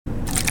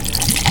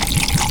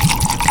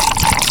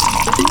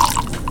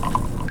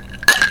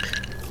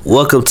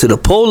Welcome to the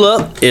Pull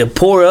Up and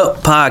Pour Up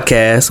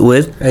podcast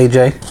with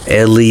AJ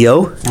and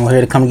Leo. And we're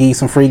here to come give you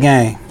some free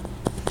game.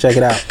 Check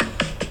it out.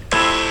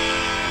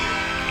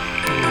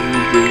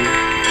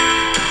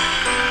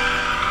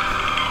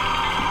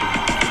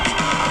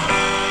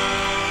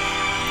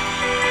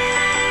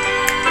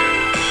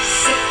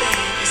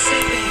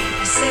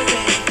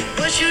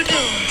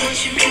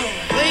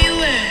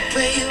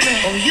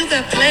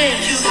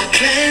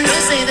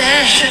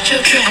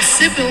 I'm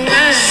sipping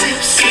wine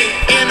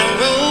in a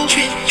robe.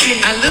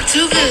 I look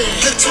too good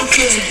to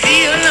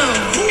be alone.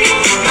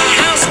 My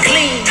house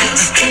clean,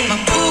 my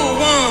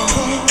pool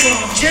warm.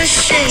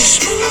 Just shake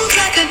smooth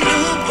like a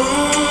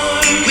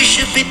newborn. We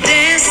should be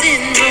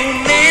dancing,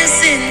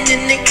 romancing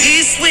in the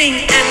east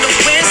wing and the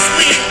west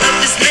wing of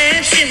this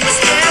mansion. What's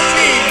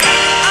happening?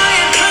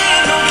 I ain't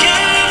playing no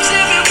games.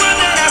 Every word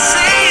that I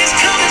say is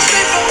coming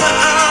straight from my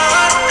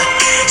heart.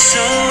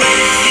 So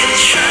if you're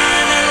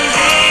trying to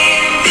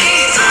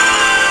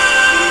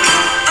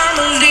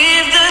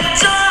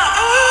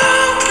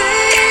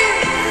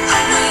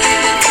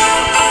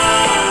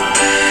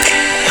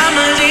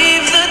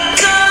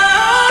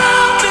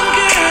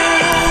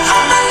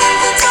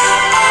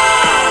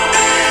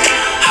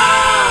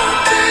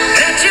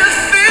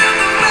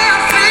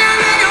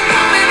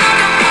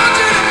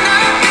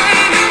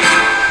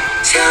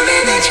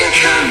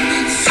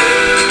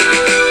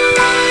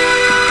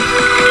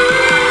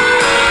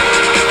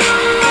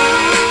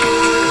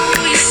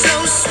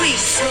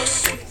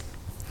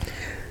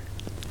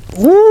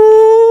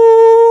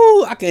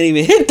can't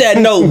even hit that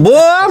note, boy.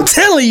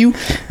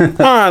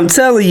 I'm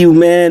telling you,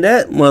 man,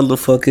 that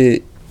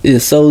motherfucker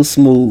is so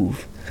smooth.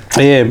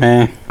 Yeah,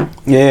 man.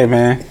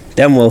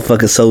 That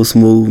motherfucker so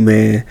smooth,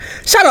 man.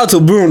 Shout out to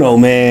Bruno,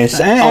 man.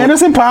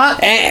 Anderson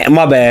 .Paak.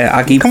 My bad.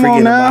 I keep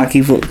forgetting about.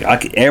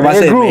 Everybody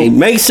say,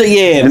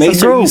 man, make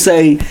sure you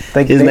say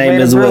his name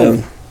as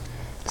well.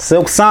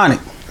 Silk Sonic.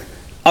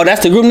 Oh,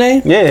 that's the group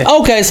name? Yeah.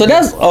 Okay, so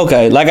that's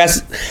okay. Like I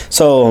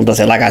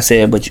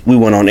said, but we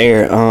went on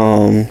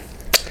air.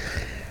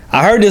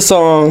 I heard this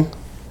song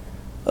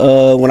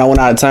when I went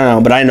out of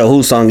town, but I didn't know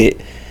who sung it.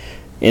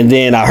 And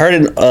then I heard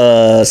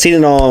it, seen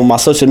it on my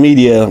social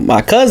media.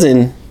 My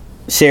cousin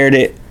shared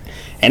it,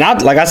 and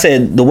like I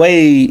said, the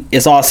way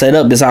it's all set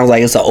up, it sounds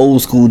like it's an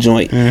old school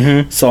joint.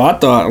 Mm-hmm. So I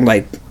thought, I'm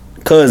like,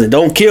 cousin,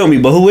 don't kill me,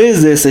 but who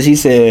is this? And she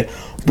said,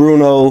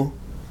 Bruno,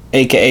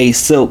 aka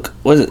Silk.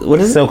 What is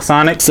it? Silk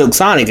Sonic. Silk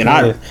Sonic, and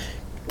I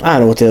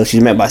don't know what the hell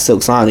she meant by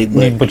Silk Sonic,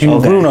 but you knew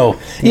Bruno.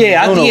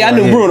 I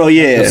knew Bruno.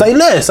 Yeah. Say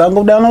less. I'll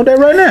go download that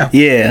right now.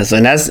 Yeah,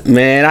 so that's,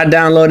 man, I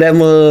downloaded that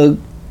mug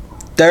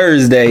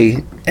Thursday,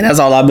 and that's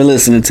all I've been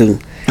listening to.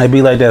 It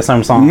be like that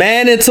some song.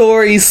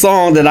 Mandatory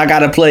song that I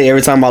gotta play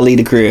every time I leave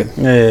the crib.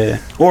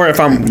 Yeah. Or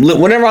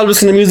whenever I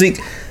listen to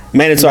music,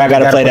 mandatory I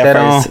gotta play that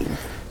first. On.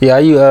 Yeah,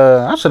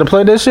 I should have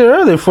played that shit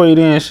earlier for you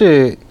then.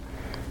 Shit.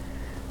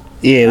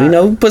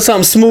 Yeah, put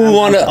something smooth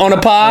on the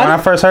pod. When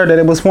I first heard that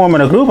it was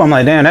forming a group, I'm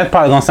like, damn, that's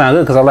probably gonna sound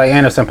good because I like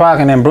Anderson .Paak,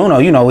 and then Bruno.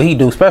 You know what he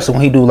do, especially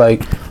when he do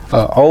like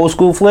old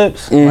school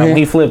flips. Mm-hmm. Like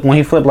when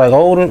he flip like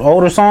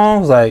older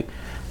songs, like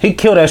he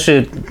killed that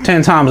shit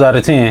 10 times out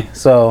of 10.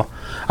 So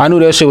I knew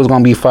that shit was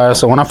gonna be fire.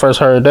 So when I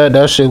first heard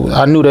that shit,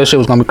 I knew that shit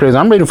was gonna be crazy.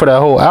 I'm ready for that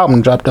whole album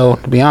to drop though,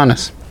 to be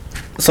honest.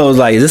 So it's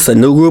like, is this a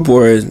new group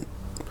or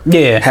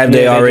have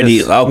they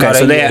already?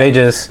 They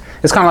just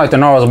it's kind of like the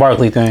Gnarls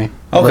Barkley thing.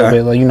 A little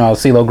bit, like,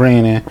 CeeLo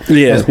Green and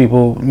those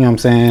people, you know what I'm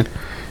saying?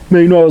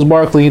 Man, Gnarls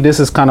Barkley, this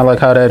is kind of like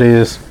how that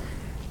is.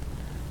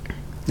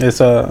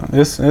 It's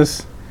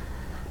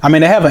I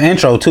mean, they have an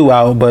intro too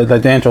out, but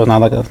like the intro is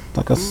not like a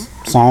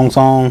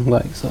song,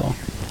 like, so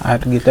I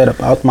had to get that up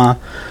out my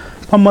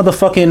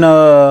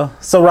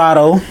motherfucking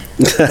Serato.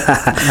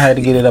 I had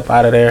to get it up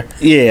out of there.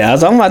 Yeah,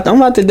 I'm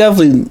about to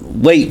definitely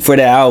wait for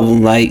that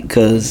album, like,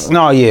 cause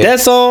that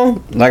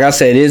song, like I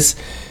said,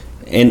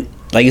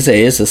 like you said,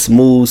 it's a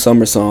smooth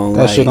summer song.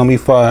 That shit gonna be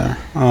fire.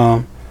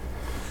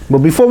 But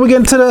before we get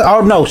into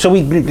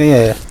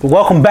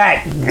welcome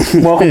back.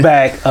 Welcome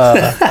back.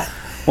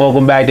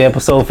 Welcome back to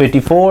episode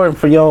 54.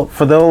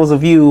 For those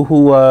of you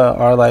who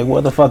are like,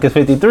 what the fuck is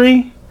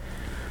 53?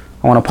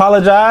 I want to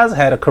apologize. I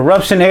had a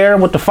corruption error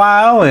with the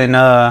file,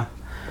 and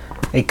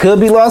it could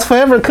be lost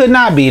forever. It could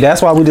not be.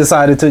 That's why we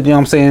decided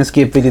to,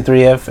 skip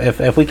 53.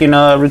 If we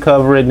can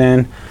recover it,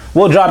 then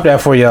we'll drop that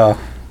for y'all.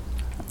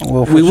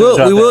 We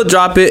will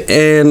drop it,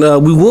 and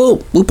we'll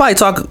probably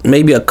talk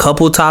maybe a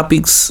couple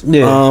topics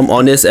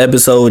on this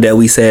episode that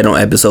we said on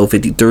episode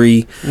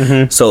 53.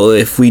 Mm-hmm. So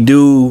if we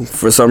do,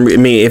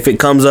 if it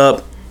comes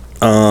up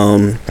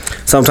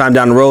sometime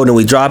down the road and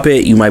we drop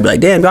it, you might be like,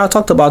 damn, y'all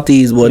talked about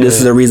these. Well, this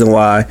is the reason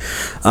why.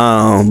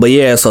 But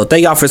yeah, so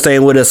thank y'all for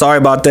staying with us. Sorry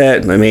about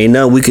that. I mean,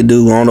 nothing we could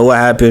do. I don't know what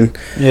happened.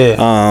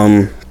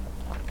 Yeah.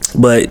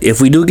 But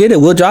if we do get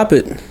it, we'll drop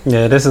it.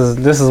 Yeah, this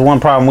is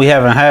one problem we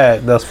haven't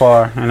had thus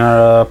far in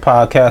our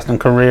podcasting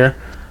career.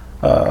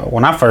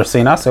 When I first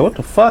seen it, I said, what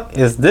the fuck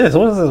is this?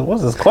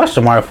 What's this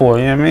question mark for?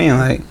 You know what I mean?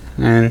 Like,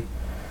 and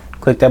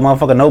click that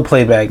motherfucker, no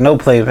playback.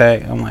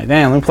 I'm like,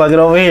 damn, let me plug it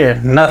over here.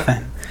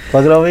 Nothing.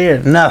 Plug it over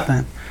here.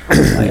 Nothing.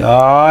 Like,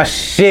 oh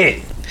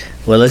shit.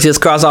 Well, let's just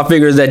cross our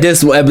fingers that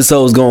this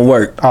episode is gonna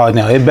work. Oh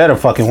no, it better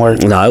fucking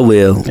work. No, it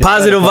will.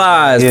 Positive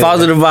vibes. Yeah.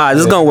 Positive vibes.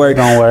 It's gonna work. It's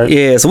gonna work.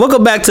 Yeah. So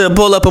welcome back to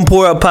Pull Up and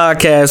Pour Up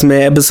podcast,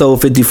 man.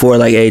 Episode 54,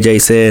 like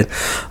AJ said.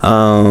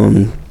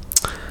 How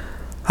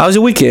was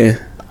your weekend?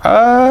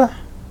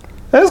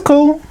 It's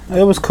cool.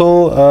 It was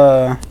cool.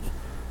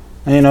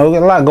 You know,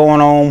 got a lot going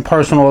on,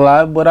 personal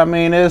life, but I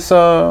mean, it's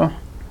some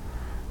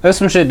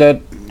shit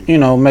that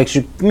makes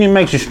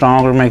you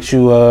stronger, makes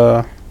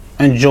you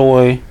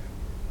enjoy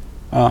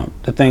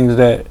the things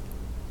that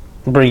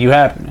bring you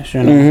happiness.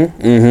 You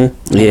know.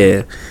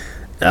 Yeah.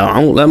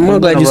 I'm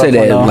glad you said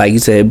that. Like you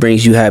said, it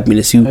brings you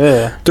happiness. You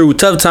through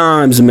tough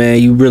times, man.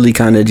 You really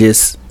kind of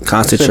just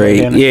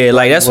concentrate. Yeah,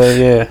 like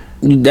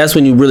that's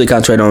when you really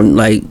concentrate on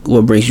like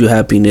what brings you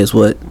happiness.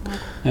 What.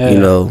 You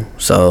know,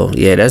 so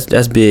yeah,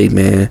 that's big,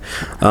 man.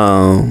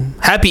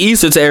 Happy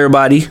Easter to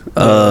everybody.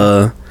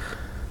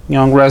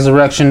 Young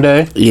Resurrection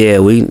Day. Yeah,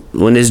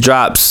 when this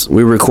drops,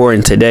 we're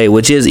recording today,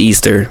 which is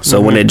Easter.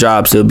 So when it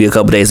drops, it'll be a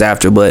couple days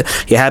after. But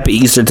yeah, happy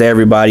Easter to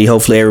everybody.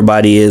 Hopefully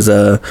everybody is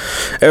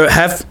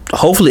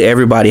hopefully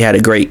everybody had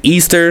a great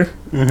Easter.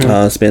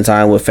 Spend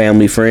time with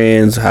family,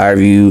 friends,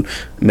 however you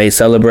may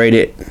celebrate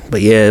it.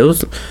 But yeah, it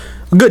was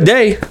a good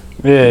day.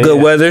 Yeah,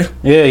 good weather.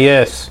 Yeah,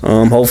 yes.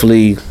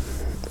 Hopefully.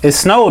 It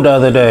snowed the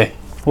other day.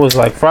 It was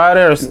like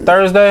Friday or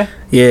Thursday.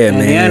 Yeah, man.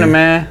 Indiana,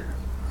 man.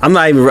 I'm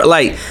not even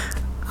like.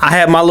 I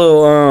had my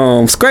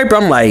little scraper.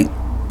 I'm like,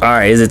 all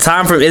right, is it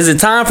time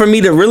for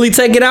me to really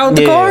take it out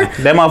the car?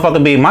 That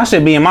motherfucker my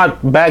shit be in my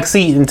back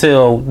seat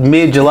until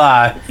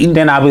mid-July.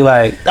 Then I'll be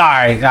like, all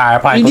right,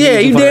 probably. Yeah,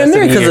 you damn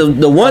near, because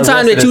the one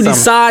time that you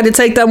decide to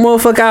take that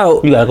motherfucker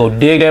out, you gotta go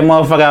dig that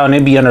motherfucker out and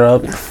it be under a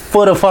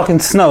foot of fucking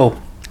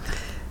snow.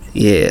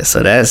 Yeah,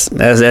 so that's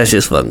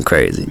just fucking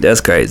crazy.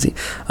 That's crazy.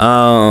 We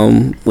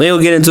ain't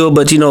gonna get into it,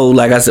 but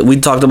like I said, we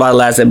talked about it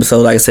last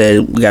episode. Like I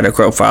said, we got a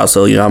crop file,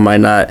 so I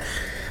might not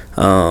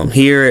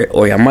hear it,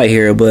 or I might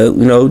hear it, but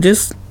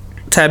just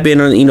tap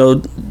in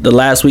on the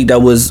last week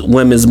that was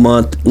Women's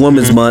Month.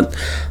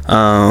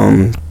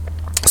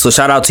 So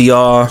shout out to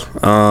y'all.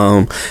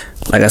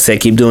 Like I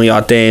said, keep doing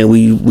y'all thing.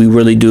 We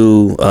really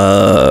do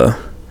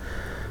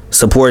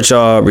support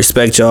y'all,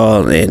 respect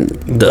y'all,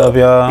 and love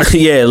y'all.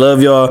 Yeah,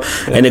 love y'all.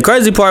 Yeah. And the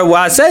crazy part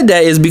why I said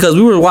that is because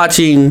we were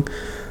watching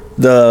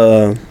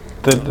the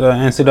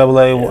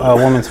NCAA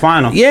women's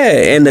final.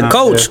 Yeah, and the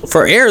coach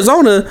for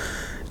Arizona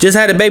just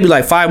had a baby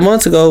like 5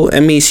 months ago.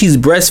 I mean, she's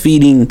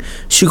breastfeeding.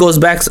 She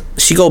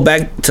go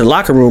back to the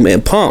locker room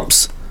and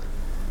pumps,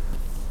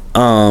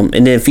 and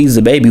then feeds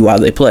the baby while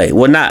they play.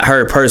 Well, not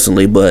her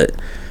personally, but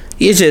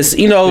it's just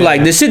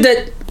like the shit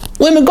that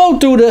women go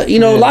through.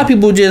 A lot of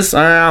people just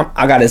I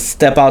gotta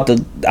step out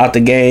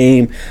the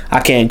game.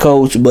 I can't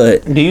coach,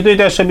 but do you think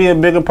that should be a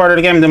bigger part of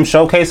the game? Them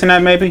showcasing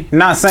that, maybe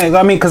not saying.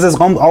 I mean, because it's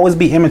gonna always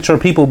be immature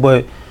people,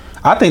 but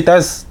I think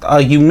that's a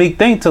unique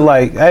thing to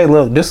like. Hey,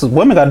 look, this is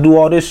women got to do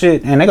all this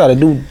shit, and they got to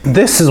do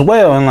this as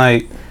well. And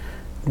like,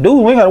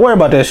 dude, we ain't got to worry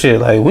about that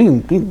shit. Like, we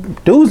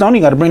dudes don't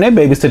even got to bring their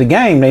babies to the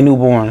game. They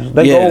newborns.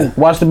 They go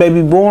watch the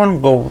baby born,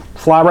 go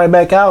fly right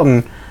back out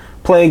and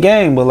play a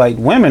game. But like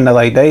women,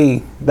 like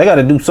they got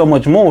to do so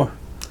much more.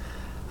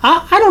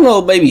 I don't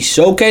know, maybe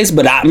showcase,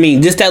 but I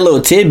mean, just that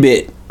little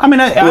tidbit. I mean,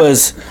 I think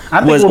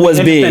was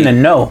big to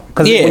know,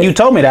 because when you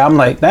told me that, I'm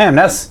like, damn,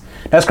 that's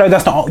crazy.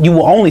 You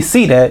will only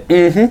see that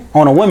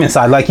on a women's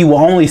side. Like, you will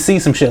only see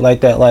some shit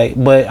like that.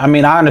 Like, but I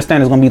mean, I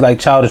understand it's gonna be like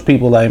childish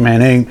people. Like,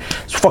 man,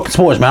 it's fucking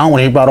sports, man. I don't want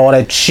to hear about all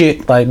that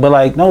shit. Like, but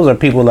like, those are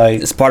people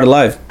like it's part of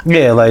life.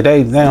 Yeah, like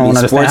they don't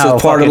understand how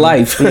part of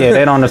life. Yeah,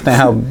 they don't understand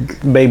how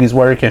babies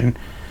work and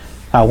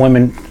how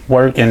women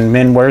work and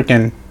men work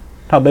and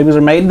how babies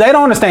are made. They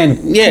don't understand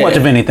too much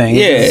of anything.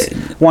 It's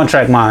one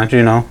track mind,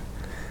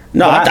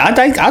 No,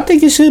 I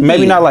think it should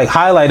maybe not like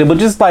highlighted, but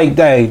just like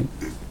hey,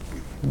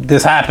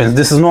 this happens.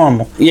 This is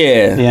normal.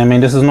 Yeah. I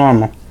mean, this is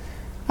normal.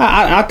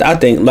 I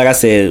think, like I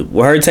said,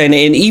 with her taking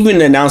it, and even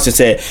the announcer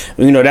said,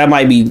 that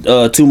might be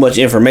too much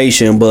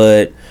information,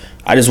 but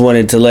I just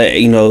wanted to let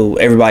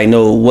everybody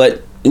know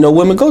what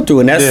women go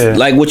through, and that's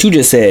like what you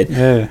just said.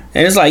 Yeah.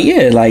 And it's like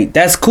like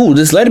that's cool.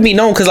 Just let it be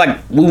known, because like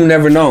we've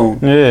never known.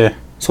 Yeah.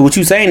 So what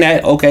you saying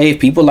that, okay, if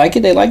people like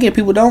it, they like it. If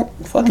people don't,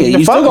 fuck it.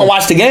 You still gonna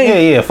watch the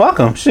game. Yeah, fuck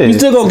them. Shit. You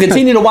still gonna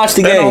continue to watch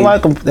the game. Don't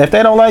like them. If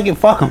they don't like it,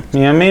 fuck them.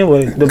 You know what I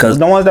mean?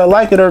 The ones that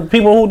like it are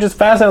people who just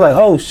fast. Like,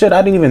 oh shit,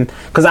 I didn't even.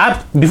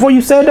 Because before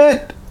you said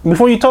that,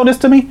 before you told this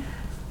to me,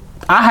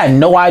 I had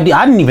no idea.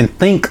 I didn't even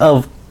think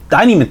to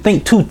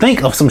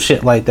think of some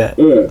shit like that.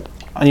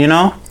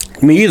 Yeah.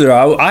 Me either.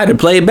 I had to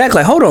play it back.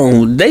 Like, hold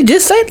on, they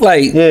just said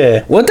like,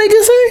 what they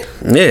just say?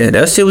 Yeah,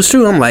 that shit was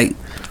true. I'm like.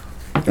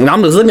 And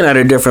I'm just looking at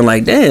her different,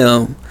 like,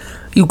 damn,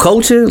 you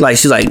coaching? Like,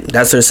 she's like,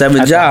 that's her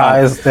seventh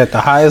job. At the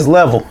highest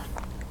level.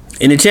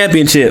 In the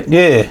championship.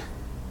 Yeah.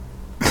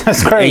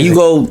 That's crazy. And you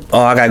go,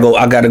 I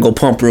gotta go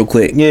pump real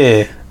quick.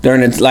 Yeah.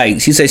 During it, like,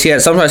 she said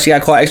sometimes she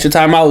got called extra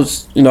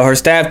timeouts. Her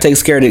staff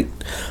takes care of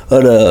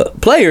the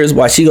players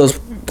while she goes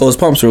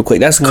pumps real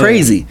quick. That's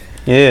crazy.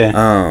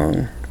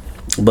 Yeah.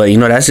 But,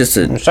 that's just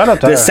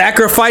the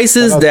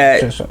sacrifices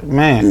that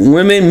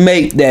women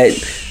make that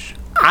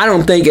I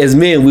don't think as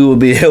men we would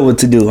be able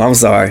to do. I'm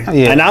sorry,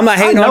 Yeah. and I'm not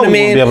hating I know on the we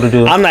wouldn't men. be able to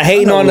do it. I'm not I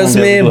hating know on we us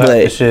wouldn't be men, able to do half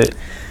but this shit.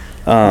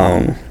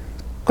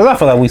 Cause I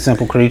feel like we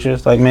simple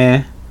creatures. Like,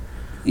 man,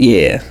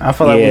 yeah, I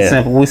feel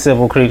like we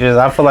simple creatures.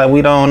 I feel like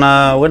we don't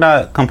we're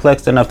not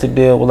complex enough to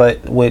deal with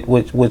like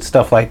with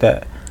stuff like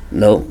that.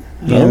 Nope.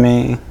 You know what I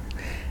mean?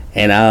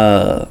 And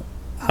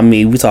I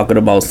mean, we talking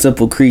about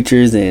simple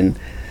creatures and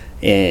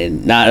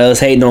not us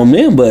hating on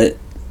men, but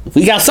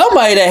we got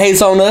somebody that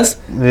hates on us.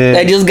 Yeah.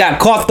 That just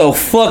got caught the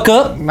fuck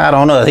up. Not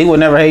on us. He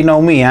would never hate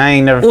on me. I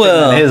ain't never fit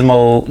in his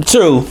mold.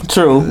 True.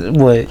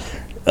 But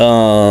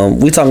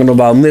We talking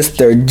about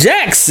Mr.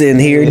 Jackson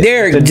here,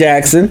 Derek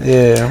Jackson.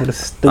 yeah, with a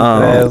stupid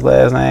ass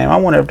last name. I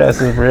wonder if that's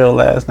his real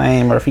last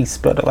name or if he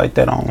spelled it like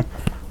that on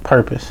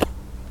purpose.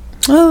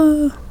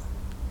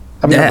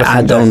 I've never seen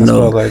I don't Jackson know.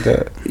 spelled like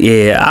that.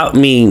 Yeah, I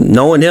mean,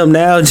 knowing him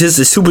now, just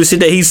the stupid shit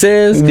that he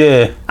says.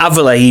 Yeah. I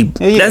feel like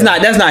that's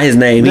not his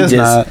name. It's He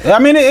just not. I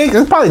mean,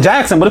 it's probably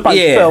Jackson, but it's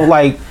probably spelled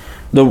like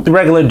the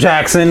regular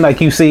Jackson,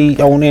 like you see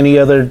on any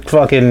other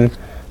fucking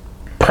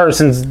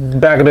person's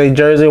back of their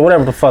jersey or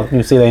whatever the fuck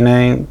you see their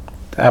name,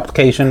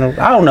 application.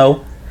 I don't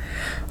know.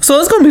 So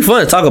it's gonna be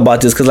fun to talk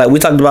about this because, like we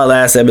talked about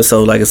last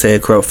episode, like I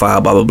said, corrupt file,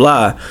 blah blah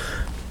blah.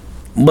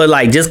 But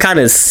like just kind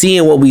of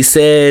seeing what we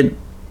said,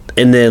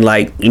 and then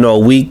like a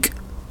week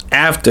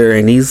after,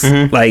 and he's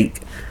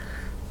like,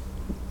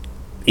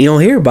 you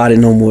don't hear about it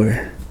no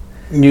more.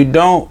 You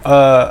don't,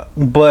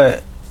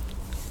 but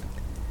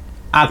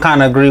I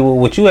kind of agree with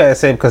what you had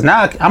said because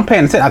now I'm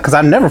paying attention because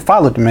I never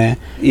followed the man.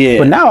 Yeah.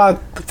 But now I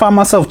find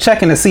myself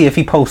checking to see if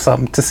he posts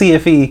something, to see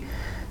if he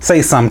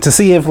say something, to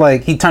see if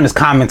like he turned his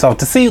comments off,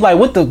 to see like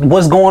what's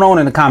going on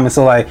in the comments.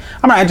 So like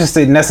I'm not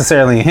interested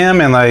necessarily in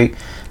him, and like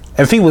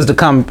if he was to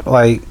come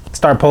like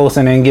start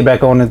posting and get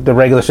back on the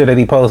regular shit that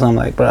he posts, I'm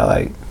like, bro,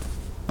 like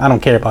I don't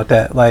care about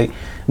that. Like,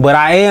 but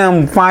I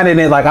am finding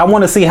it like I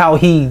want to see how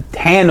he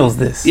handles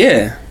this.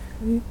 Yeah.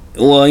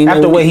 Well,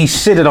 After the way he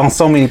shitted on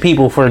so many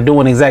people for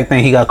doing the exact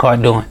thing he got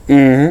caught doing.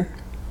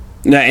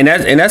 Yeah, and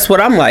that's what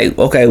I'm like.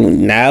 Okay,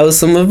 now it's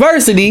some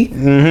adversity.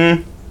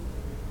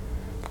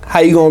 How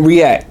you gonna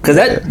react? Because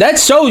that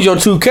shows your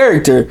true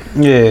character.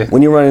 Yeah.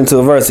 When you run into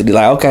adversity,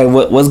 like okay,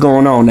 what's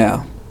going on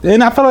now?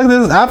 And I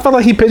felt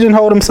like he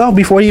pigeonholed himself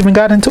before he even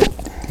got into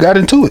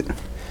it.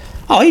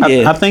 Oh, he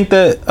did. I think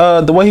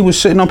that the way he was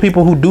shitting on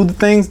people who do the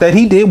things that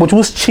he did, which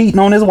was cheating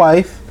on his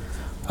wife,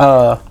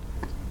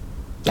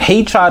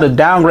 he tried to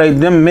downgrade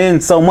them men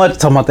so much,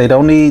 talking about they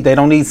don't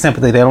need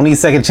sympathy, they don't need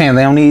second chance,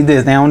 they don't need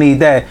this, they don't need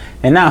that,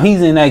 and now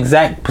he's in that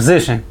exact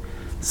position.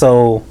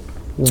 So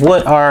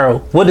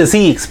what does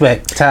he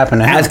expect to happen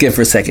to him? Asking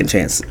for second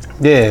chances.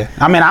 Yeah,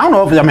 I mean, I don't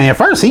know if at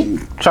first he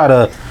tried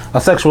a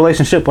sexual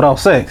relationship without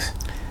sex,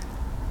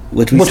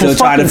 Which we which still was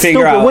trying to fucking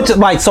figure stupid. out. Which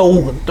like so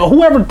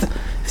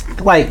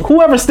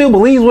whoever still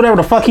believes whatever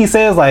the fuck he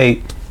says,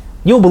 like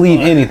you'll believe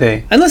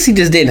anything. Unless he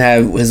just didn't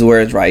have his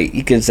words right.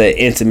 You could say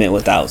intimate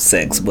without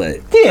sex, but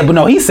Yeah, but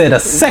no, he said a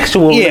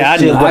sexual yeah, I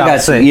relationship know. I without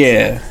got sex. you.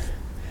 Yeah.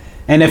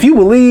 And if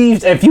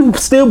you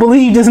still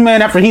believe this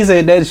man after he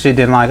said that shit,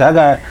 then like I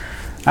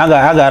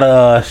got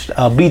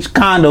a beach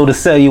condo to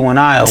sell you in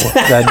Iowa.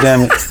 God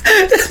damn it.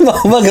 This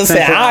motherfucker said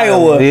Central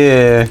Iowa.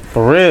 Yeah,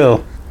 for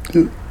real.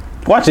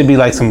 Watch it be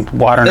like some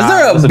water. Is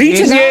there a beach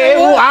in Yeah, Iowa?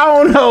 well, I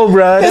don't know,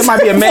 bro. There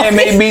might be a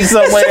man-made beach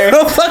somewhere.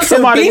 there a fucking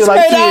Somebody beach be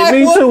like, in yeah,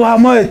 me Iowa? too. How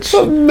much?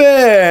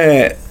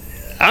 Man,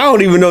 I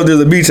don't even know if there's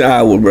a beach in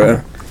Iowa,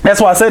 bro.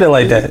 That's why I said it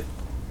like that.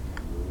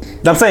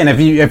 I'm saying if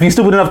you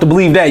stupid enough to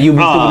believe that, you'll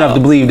be stupid enough to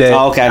believe that.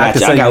 Oh, okay, I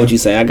got what you're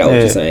saying. I got what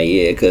you're saying.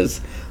 Yeah,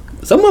 because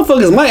some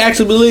motherfuckers might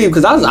actually believe.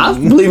 Because I was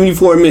believing you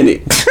for a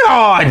minute.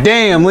 Oh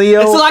damn, Leo.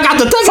 Until I got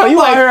to think. So I'm you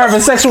like, out here having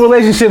sexual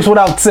relationships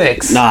without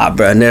sex? nah,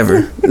 bro,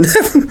 never,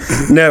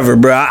 never,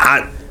 bro.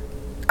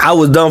 I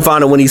was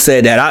dumbfounded when he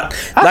said that.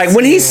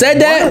 When he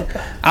said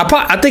that,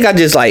 I think I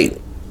just like.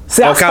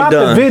 See, I stopped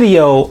the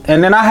video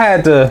and then I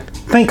had to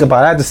think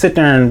about it. I had to sit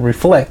there and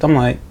reflect. I'm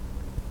like,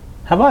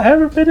 have I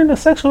ever been in a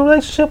sexual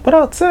relationship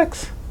without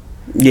sex?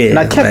 Yeah. And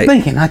I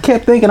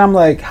kept thinking, I'm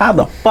like, how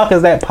the fuck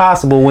is that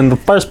possible when the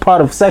first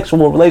part of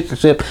sexual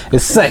relationship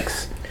is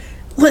sex?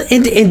 Well,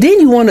 and then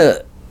you want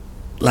to,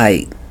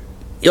 like,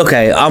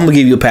 okay, I'm going to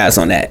give you a pass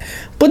on that.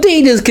 But then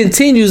he just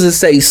continues to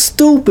say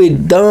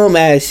stupid, dumb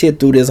ass shit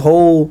through this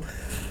whole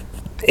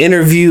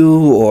interview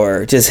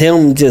or just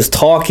him just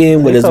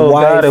talking with his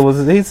wife.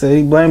 God, he said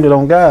he blamed it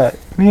on God.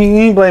 He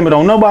ain't blame it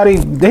on nobody.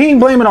 He ain't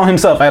blame it on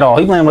himself at all.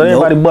 He blamed it on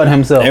everybody but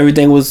himself.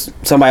 Everything was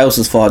somebody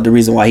else's fault. The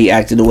reason why he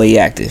acted the way he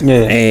acted.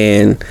 Yeah.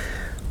 And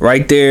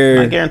right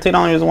there, I guarantee the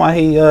only reason why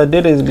he did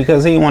it is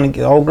because he wanted to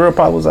get. Old girl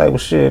probably was like, well,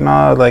 shit,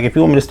 nah. Like, if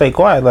you want me to stay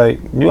quiet, like,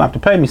 you have to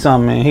pay me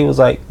something. And he was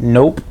like,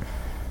 nope.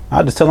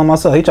 I just tell him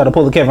myself. He tried to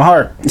pull the Kevin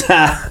Hart.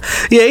 yeah,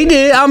 he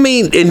did. I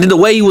mean, and the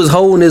way he was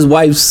holding his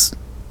wife's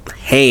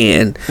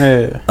hand,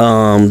 Yeah.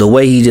 the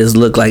way he just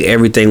looked like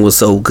everything was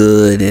so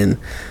good, and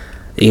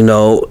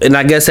and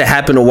I guess it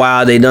happened a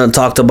while. They done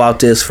talked about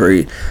this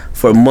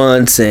for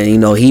months, and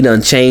he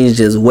done changed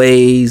his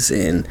ways.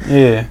 And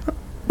Yeah.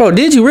 bro,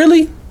 did you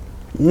really?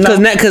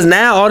 Because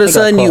now all of a He got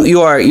sudden caught.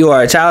 you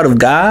are a child of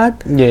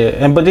God.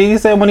 Yeah, but then he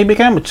said when he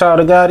became a child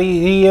of God,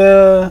 he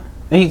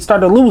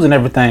started losing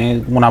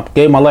everything. When I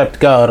gave my life to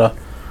God,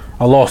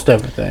 I lost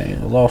everything.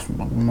 I lost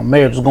my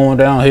marriage was going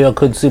downhill.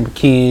 Couldn't see my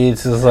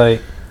kids. It's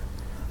like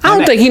I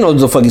don't think he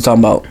knows what the fuck he's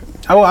talking about.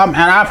 and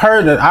I've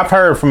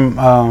heard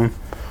from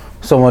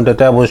someone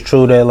that was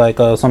true. That like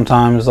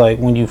sometimes like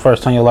when you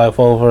first turn your life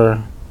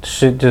over,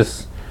 shit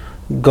just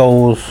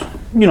goes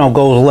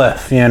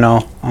left.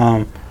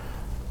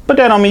 But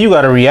that don't mean you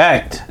got to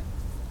react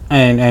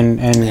and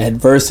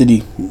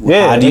Adversity.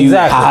 yeah, How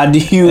do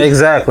you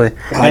exactly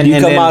how do you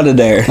come out of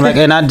there? Like,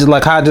 and I just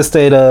like how I just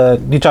stayed.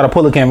 You try to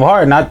pull it Kevin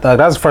Hart, and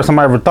that's the first time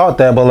I ever thought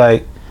that. But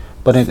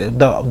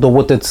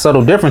what the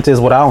subtle difference is,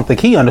 what I don't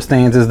think he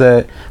understands is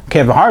that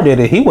Kevin Hart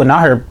did it. He wasn't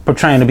out here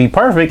portraying to be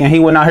perfect, and he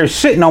wasn't out here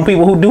shitting on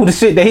people who do the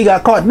shit that he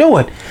got caught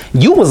doing.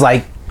 You was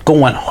like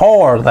going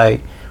hard, like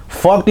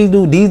fuck these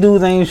dudes. These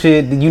dudes ain't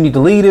shit. You need to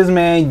leave this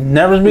man.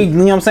 Never speak. You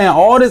know what I'm saying?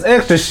 All this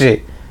extra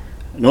shit.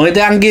 The only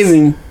thing I can give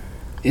him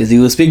is he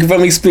was speaking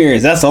from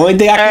experience. That's the only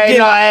thing I can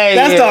get.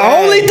 That's the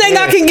only thing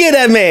I can get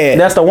that man.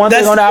 That's the one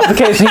thing on the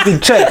application he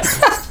can check.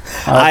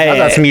 I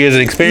got some years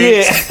of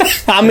experience. Yeah.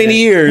 How many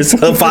years?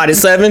 5 to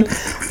 7,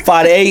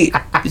 5 to 8.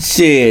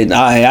 Shit.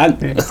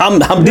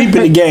 I'm deep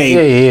in the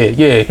game.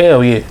 Yeah.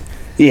 Hell yeah.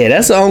 Yeah,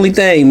 that's the only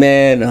thing,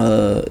 man.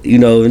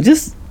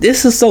 Just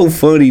this is so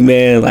funny,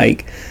 man.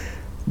 Like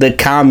the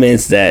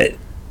comments that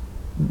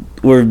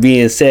were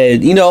being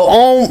said,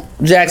 on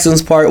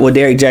Jackson's part,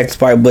 Derek Jackson's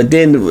part, but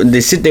then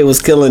the shit they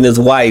was killing his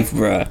wife,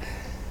 bruh.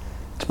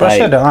 Bro, she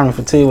had the army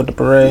fatigue with the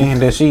parade, and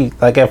then she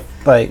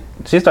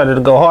she started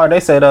to go hard.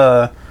 They said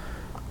a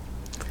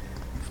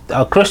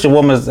Christian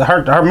woman's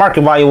her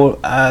market value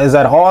is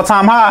at an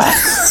all-time high.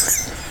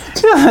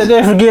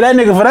 They forget that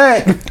nigga for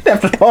that.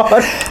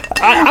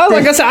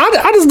 Like I said,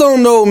 I just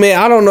don't know, man.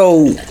 I don't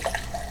know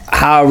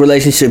how a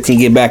relationship can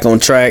get back on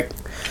track.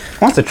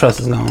 Once the trust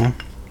is gone,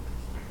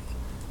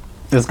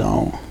 it's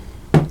gone.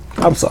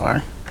 I'm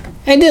sorry.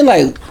 And then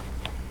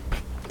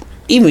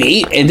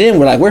and then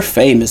we're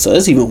famous, so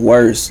it's even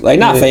worse. Like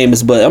not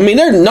famous, but I mean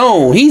they're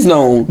known. He's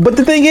known. But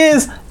the thing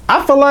is,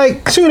 I feel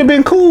like she would have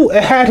been cool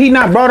had he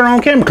not brought her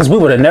on camera, because we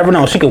would have never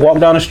known. She could walk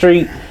down the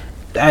street.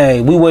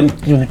 Hey, we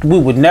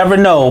would never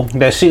know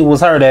that she was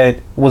her that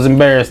was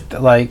embarrassed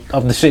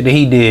of the shit that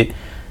he did.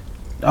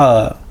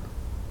 But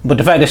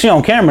the fact that she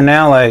on camera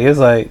now, it's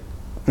like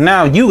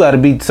now you got to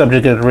be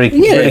subject to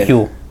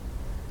ridicule.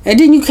 And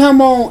then you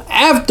come on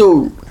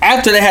after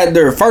they had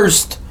their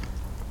first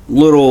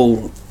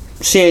little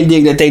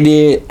shindig that they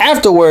did.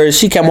 Afterwards,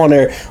 she came on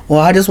there.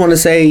 Well, I just want to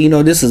say,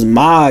 this is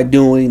my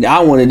doing.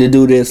 I wanted to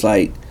do this.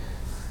 Like,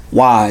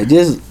 why?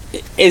 This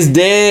it's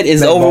dead.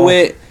 It's over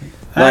with.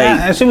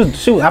 And she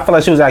was. I feel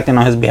like she was acting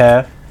on his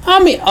behalf.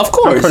 I mean, of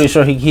course. I'm pretty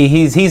sure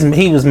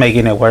he was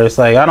making it worse.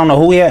 Like, I don't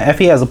know if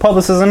he has a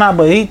publicist or not,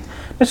 but they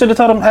should have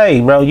told him,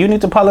 hey, bro, you need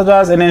to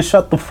apologize and then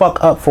shut the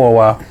fuck up for a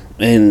while.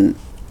 And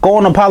go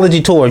on an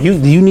apology tour.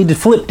 You need to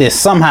flip this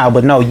somehow.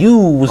 But no, you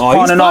was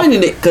he's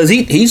finding it because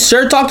he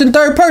sure talked in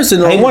third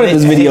person on one of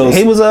his videos.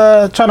 He was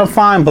trying to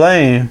find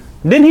blame.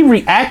 Didn't he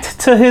react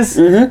to his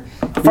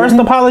first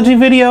apology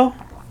video?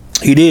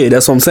 He did.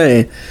 That's what I'm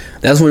saying.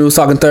 That's when he was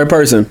talking third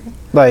person.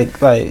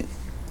 Like I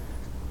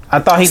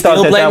thought he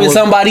Still thought blaming was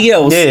somebody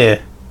else.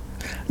 Yeah.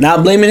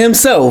 Not blaming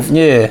himself.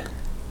 Yeah.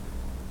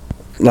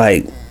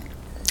 Like,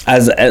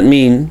 this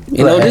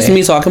is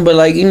me talking, but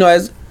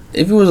as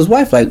if it was his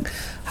wife,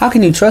 how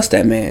can you trust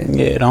that man?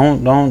 Yeah,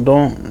 don't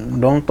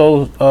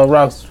throw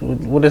rocks.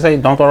 What they say?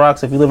 Don't throw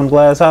rocks if you live in a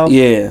glass house.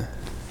 Yeah.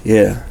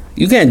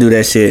 You can't do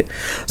that shit.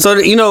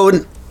 So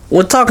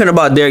when talking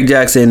about Derek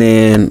Jackson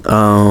and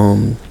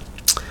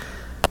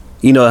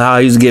how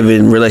he's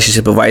giving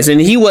relationship advice,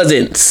 and he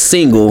wasn't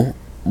single,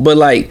 but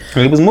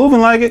he was moving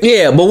like it.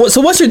 Yeah, but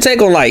what's your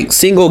take on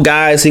single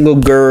guys, single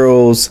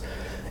girls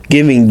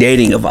giving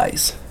dating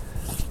advice?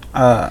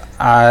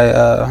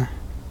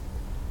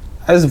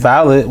 It's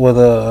valid with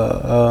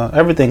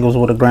everything goes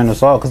with a grain of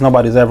salt, because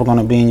nobody's ever going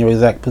to be in your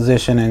exact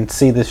position and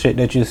see the shit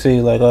that you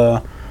see.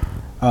 Let's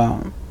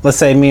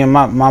say me and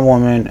my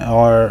woman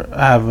are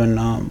having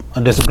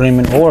a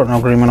disagreement or an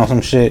agreement on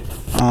some shit.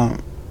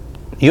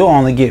 You'll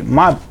only get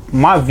my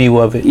view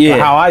of it,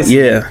 how I see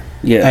it,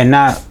 and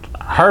not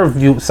her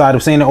view side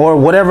of seeing it, or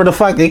whatever the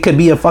fuck. It could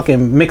be a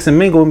fucking mix and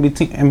mingle in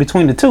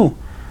between the two.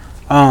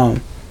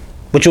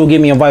 But you'll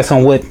give me advice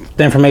on what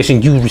the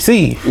information you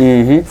receive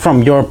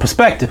from your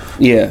perspective.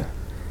 Yeah.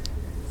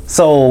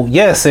 So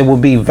yes, it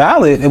would be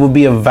valid. It would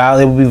be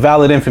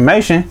valid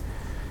information,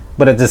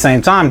 but at the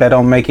same time, that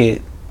don't make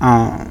it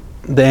the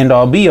end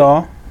all be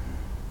all.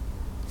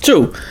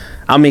 True.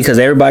 I mean, because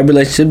everybody's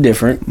relationship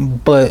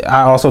different. But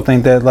I also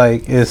think that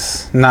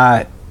it's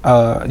not.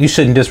 You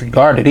shouldn't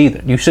disregard it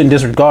either. You shouldn't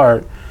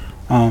disregard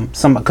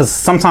because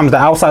sometimes the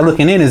outside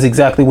looking in is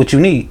exactly what you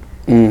need.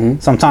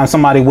 Sometimes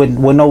somebody with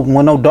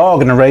no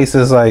dog in the race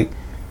is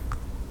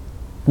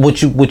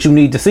what you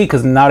need to see,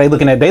 because now they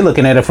looking at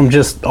it from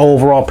just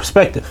overall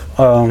perspective.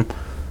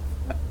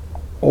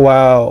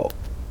 While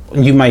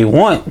you might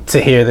want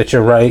to hear that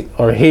you're right,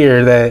 or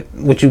hear that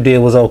what you did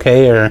was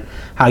okay, or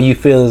how you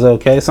feel is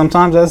okay.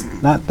 Sometimes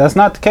that's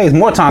not the case.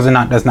 More times than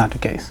not, that's not the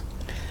case.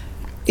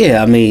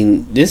 Yeah, I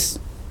mean, this,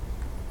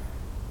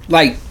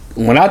 like,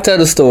 when I tell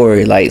the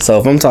story, like, so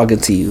if I'm talking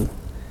to you,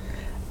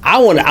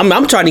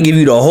 I'm trying to give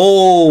you the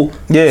whole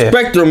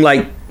spectrum,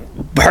 like,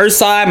 her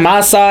side,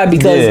 my side,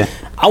 because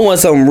I want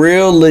some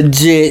real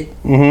legit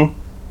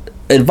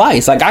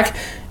advice. Like,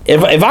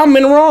 if I'm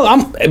in the wrong,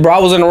 I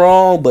was in the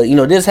wrong, but, you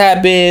know, this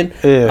happened.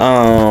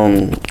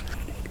 Yeah.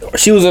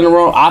 She was in the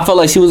wrong. I felt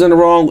like she was in the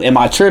wrong. Am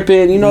I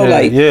tripping? You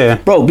know,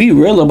 bro, be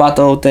real about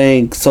the whole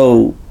thing.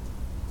 So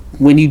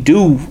when you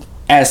do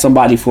ask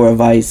somebody for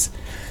advice,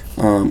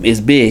 it's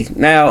big.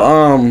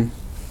 Now,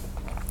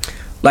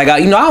 like,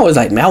 I always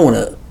like, man, I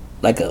want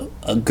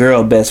a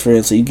girl best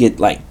friend, so you get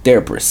like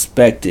their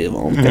perspective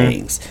on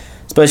things,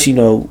 especially, you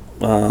know,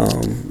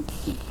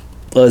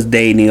 us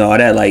dating and all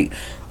that. Like,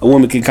 a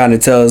woman can kind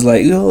of tell us,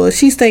 like, oh,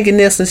 she's thinking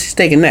this and she's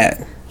thinking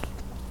that.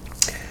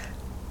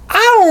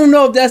 I don't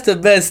know if that's the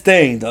best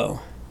thing, though.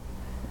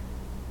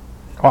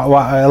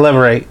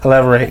 Elaborate.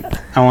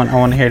 I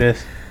want to hear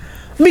this.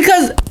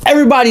 Because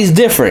everybody's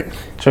different.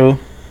 True.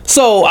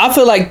 So I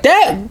feel like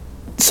that.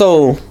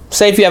 So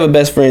say if you have a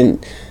best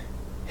friend,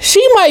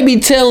 she might be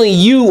telling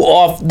you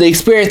off the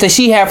experience that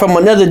she had from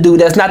another dude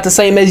that's not the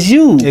same as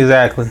you.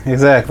 Exactly.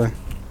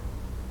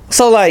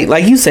 So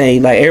like you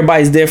saying, like,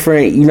 everybody's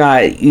different.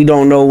 You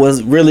don't know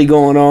what's really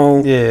going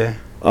on. Yeah.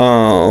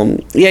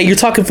 You're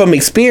talking from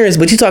experience,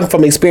 but you're talking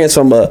from experience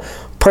from a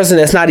person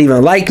that's not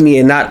even like me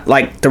and not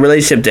like the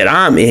relationship that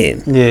I'm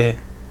in. Yeah.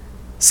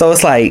 So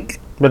it's like,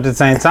 but at the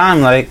same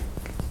time, like,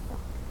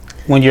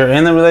 when you're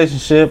in the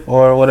relationship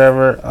or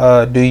whatever,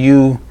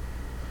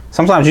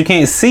 sometimes you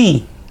can't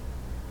see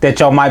that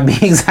y'all might be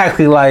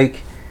exactly like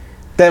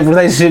that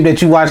relationship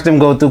that you watch them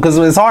go through, because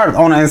it's hard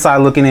on the inside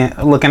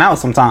looking out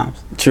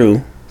sometimes.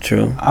 True.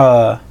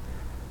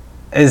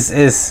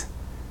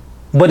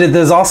 But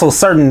there's also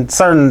certain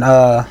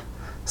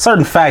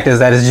factors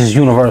that is just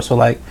universal.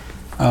 Like,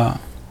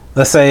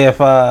 let's say if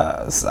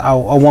a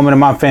woman in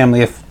my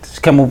family, if she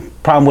come with a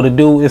problem with a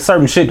dude, it's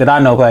certain shit that I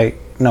know, like,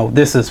 no,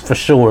 this is for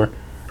sure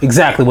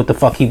exactly what the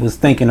fuck he was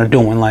thinking or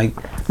doing. Like,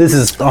 this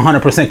is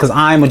 100% because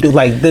I'm a dude.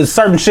 Like, there's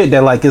certain shit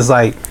that, like, is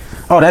like,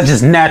 oh, that's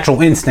just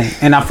natural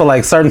instinct. And I feel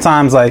like certain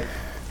times, like,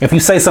 if you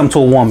say something to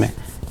a woman,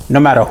 no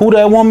matter who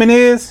that woman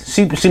is,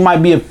 she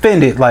might be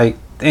offended. Like,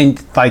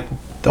 and like,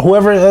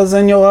 whoever is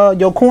in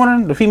your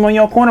corner, the female in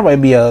your corner might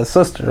be a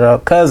sister, or a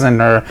cousin,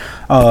 or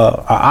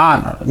a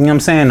aunt, or, you know what I'm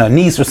saying, a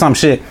niece or some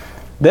shit.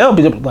 They'll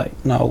be like,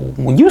 no,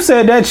 when you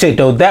said that shit,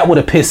 though, that would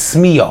have pissed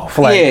me off.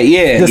 Like,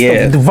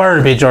 the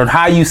verbiage, or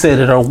how you said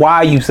it, or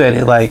why you said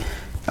it. Like,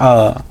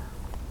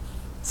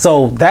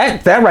 so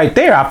that right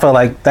there, I feel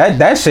like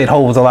that shit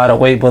holds a lot of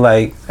weight. But,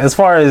 like, as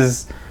far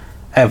as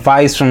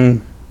advice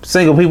from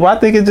single people, I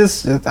think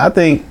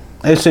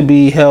it should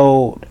be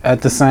held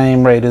at the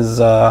same rate as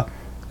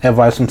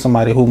advice from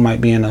somebody who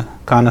might be in a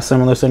kind of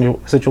similar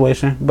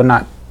situation, but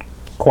not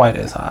quite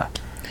as high.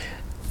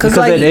 Because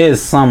like, it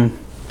is some.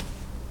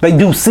 They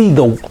do see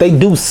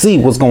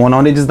what's going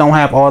on. They just don't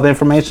have all the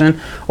information,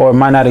 or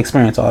might not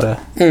experience all the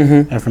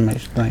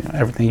information, like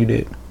everything you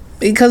did.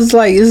 Because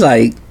it's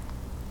like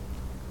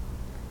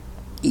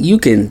you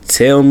can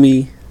tell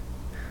me,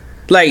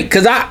 like,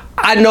 because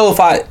I know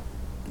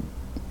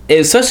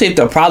especially if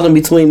the problem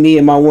between me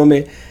and my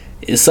woman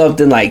is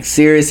something like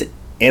serious,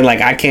 and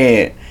like I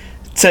can't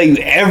tell you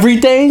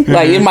everything.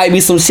 Like, it might be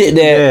some shit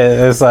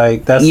that it's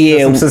like that's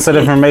some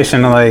sensitive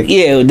information. Like,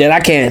 that I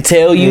can't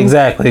tell you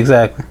exactly.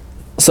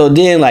 So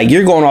then, like,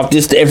 you're going off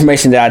just the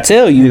information that I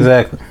tell you.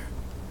 Exactly.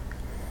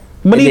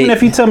 But even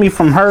if you tell me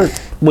from her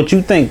what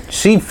you think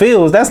she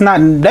feels, that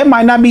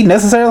might not be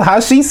necessarily how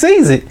she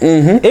sees it.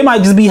 It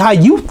might just be how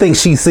you think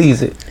she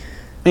sees it.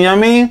 You know what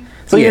I mean?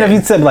 So even if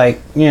you said,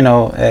 like, you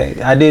know, hey,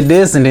 I did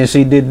this and then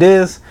she did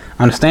this,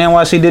 I understand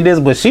why she did this,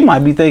 but she might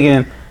be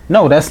thinking,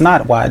 no, that's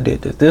not why I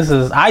did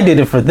this. I did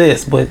it for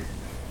this. But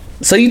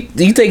so you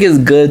think it's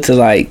good to,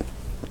 like,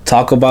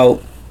 talk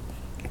about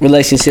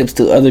relationships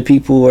to other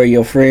people or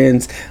your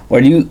friends,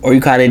 or you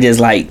kind of just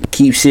like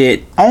keep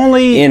shit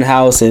only in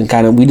house and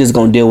kind of we just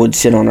gonna deal with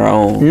shit on our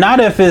own? Not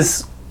if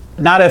it's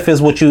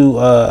what you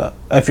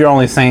if you're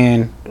only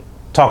saying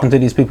talking to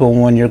these people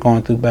when you're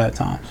going through bad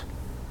times,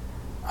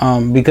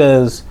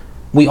 because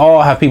we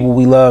all have people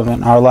we love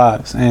in our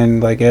lives,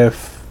 and like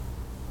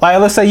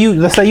let's say you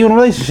in a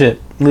relationship,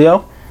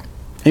 Leo,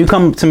 and you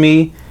come to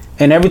me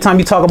and every time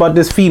you talk about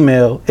this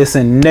female, it's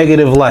in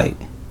negative light.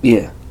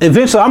 Yeah.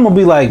 Eventually, I'm gonna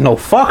be like, no,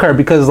 fuck her,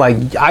 because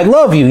like I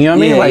love you. You know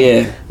what I mean?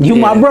 Like you,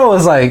 my bro.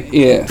 Is like,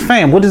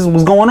 fam,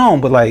 what's going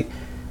on?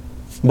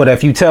 But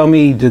if you tell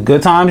me the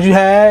good times you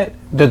had,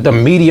 the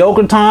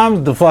mediocre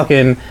times, the fucking,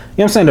 you know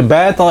what I'm saying, the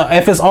bad thought,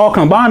 if it's all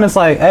combined, it's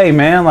like, hey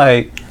man,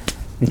 like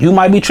you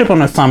might be tripping on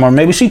this time, or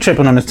maybe she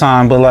tripping on this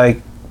time, but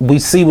like we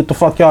see what the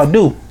fuck y'all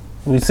do.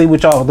 We see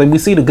what y'all, like, we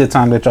see the good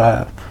time that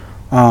y'all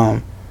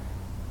have.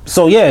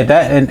 So yeah,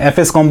 that, and if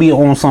it's gonna be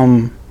on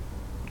some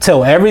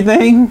tell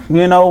everything,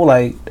 you know,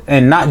 like,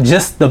 and not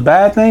just the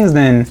bad things,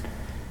 then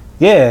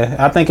yeah,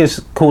 I think it's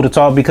cool to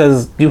talk,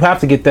 because you have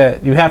to get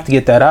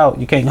that out.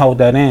 You can't hold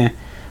that in.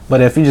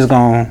 But if you just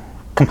gonna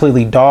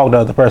completely dog the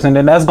other person,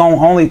 then that's gonna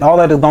all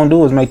that is gonna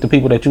do is make the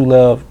people that you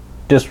love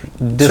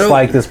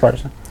dislike this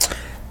person.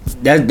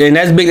 That's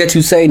big that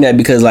you saying that,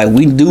 because like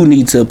we do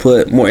need to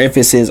put more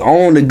emphasis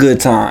on the good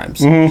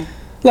times. Mm-hmm.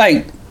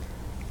 Like,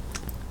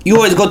 you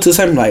always go to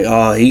something like,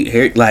 oh,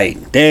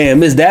 like,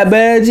 damn, is that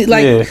bad?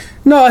 Like, Yeah.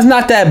 no, it's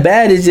not that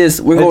bad. It's just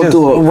we're going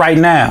through it right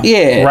now.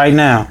 Yeah, right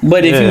now.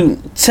 But if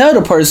you tell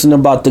the person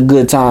about the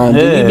good times,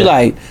 then you be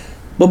like,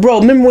 but bro,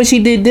 remember when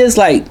she did this?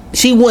 Like,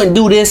 she wouldn't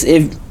do this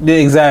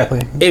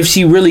if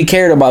she really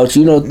cared about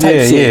you, you know,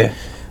 type shit. Yeah.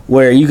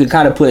 Where you could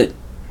kind of put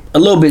a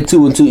little bit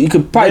two and two. You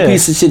could probably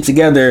piece the shit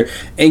together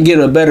and get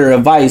a better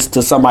advice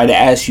to somebody to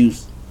ask you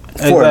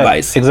for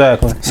advice.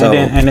 Exactly. So,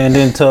 and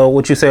then to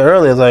what you said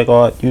earlier is like,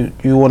 oh,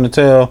 you want to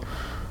tell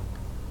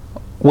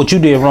what you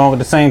did wrong at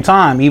the same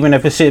time, even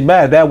if it's shit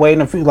bad. That way, in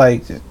the future,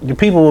 like, your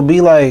people will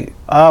be like,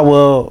 oh,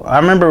 well, I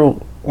remember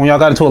when y'all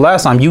got into it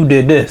last time, you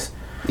did this.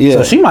 Yeah.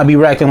 So she might be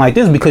reacting like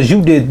this because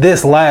you did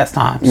this last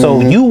time. Mm-hmm. So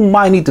you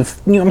might need to,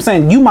 you know what I'm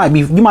saying? You might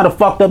have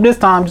fucked up this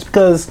time just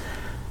because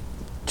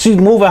she's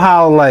moving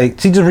how, like,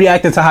 she just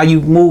reacted to how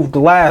you moved the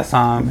last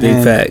time.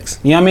 Big facts.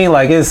 You know what I mean?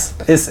 Like, it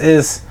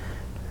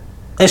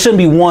shouldn't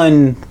be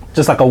one,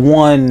 just like a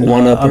one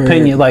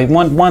opinion, like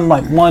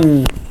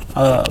one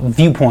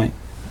viewpoint,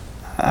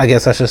 I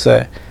guess I should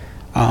say.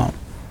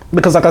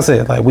 Because like I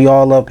said, like, we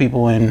all love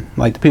people, and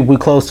like the people we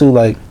close to,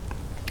 like,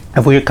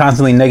 if we hear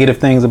constantly negative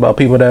things about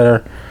people that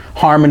are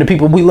harming the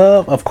people we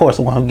love, of course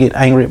we're going to get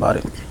angry about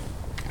it.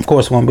 Of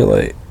course we're going to be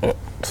like,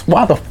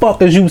 why the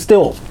fuck is you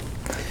still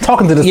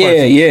talking to this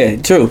person? Yeah,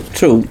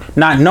 true.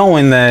 Not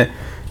knowing that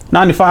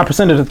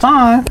 95% of the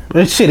time,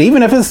 shit,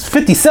 even if it's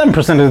 57%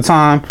 of the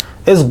time,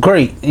 it's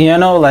great. You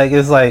know, like,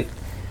 it's like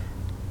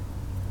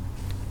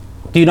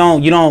you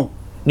don't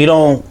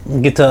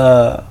get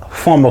to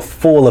form a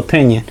full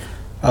opinion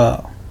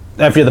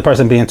after you're the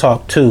person being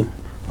talked to.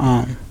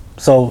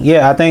 So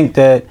yeah, I think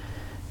that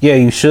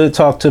you should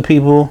talk to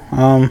people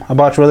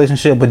about your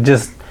relationship, but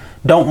just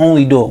don't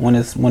only do it when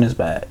it's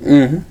bad.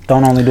 Mm-hmm.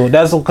 Don't only do it.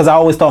 That's because I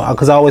always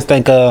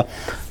think to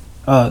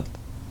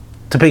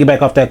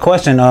piggyback off that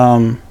question,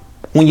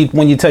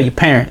 when you tell your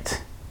parents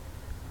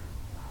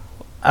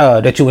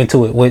that you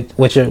into it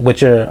with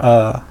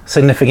your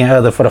significant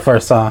other for the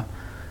first time,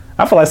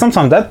 I feel like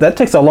sometimes that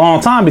takes a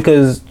long time,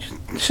 because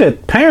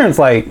shit, parents,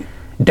 like,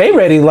 they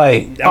ready,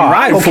 like,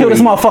 I go kill this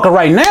motherfucker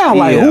right now.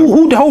 Like,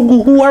 who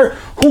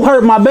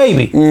hurt my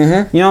baby?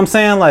 Mm-hmm. You know what I'm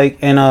saying? Like,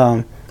 and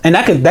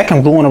that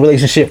can ruin a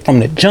relationship from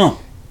the jump.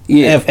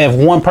 Yeah. If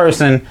one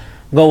person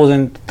goes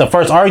in the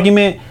first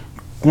argument,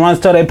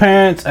 runs to their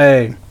parents,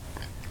 hey,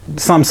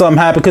 something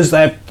happened, because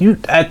at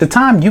the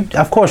time,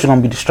 of course you're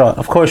gonna be distraught.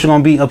 Of course you're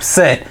gonna be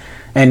upset,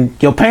 and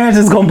your parents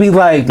is gonna be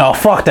like, no,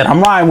 fuck that,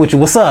 I'm riding with you.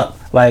 What's up?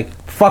 Like,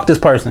 fuck this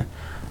person.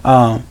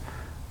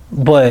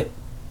 But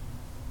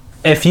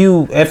if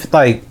you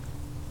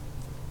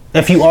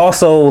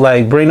also,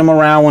 like, bring them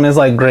around when it's,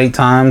 like, great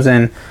times,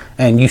 and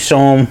you show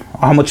them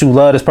how much you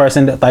love this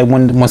person, that, like,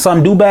 when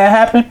something do bad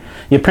happen,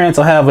 your parents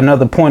will have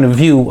another point of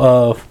view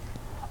of,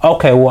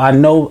 okay, well, I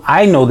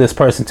know this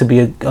person to be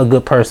a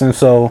good person,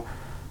 so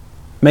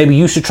maybe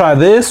you should try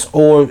this,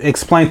 or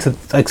explain to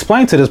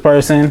this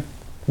person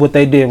what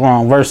they did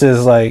wrong.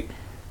 Versus, like,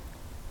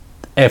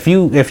 if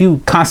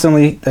you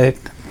constantly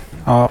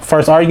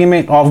first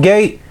argument off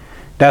gate,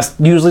 that's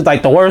usually,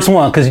 like, the worst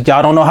one, because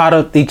y'all don't know how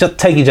to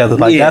take each other.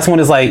 Like, that's when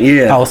it's like,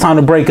 oh, it's time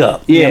to break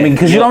up. Yeah, you know what I mean,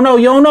 because you don't know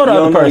the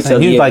other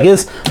person. You like,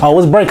 it's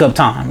breakup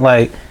time.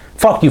 Like,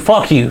 fuck you.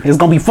 It's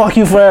gonna be fuck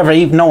you forever,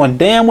 even knowing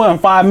damn well in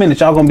 5 minutes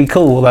y'all gonna be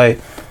cool. Like,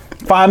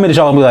 5 minutes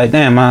y'all gonna be like,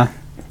 damn, I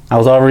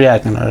was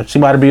overreacting, or she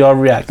might be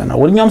overreacting,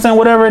 or, you know what I'm saying,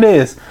 whatever it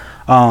is.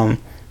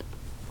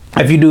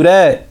 If you do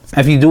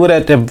it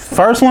at the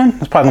first one,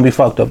 it's probably gonna be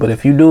fucked up. But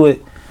if you do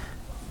it,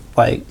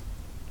 like,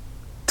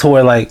 to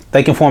where, like,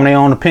 they can form their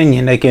own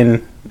opinion,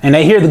 and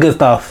they hear the good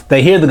stuff.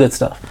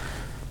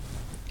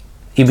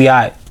 You be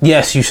alright.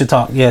 Yes, you should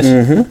talk. Yes.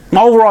 Mm-hmm.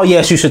 Overall,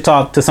 yes, you should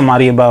talk to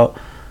somebody about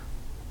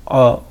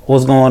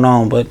what's going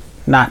on, but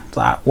not,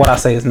 what I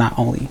say is not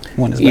only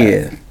when it's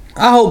bad. Yeah.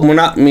 I hope I'm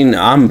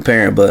a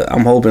parent, but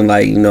I'm hoping,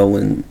 like, you know,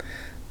 when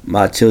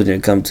my children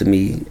come to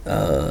me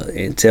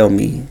and tell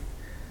me,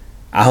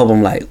 I hope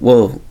I'm like,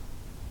 well,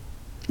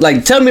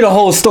 like, tell me the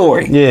whole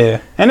story. Yeah,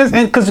 and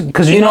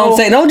because you know what I'm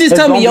saying. Don't just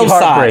tell me your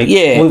side.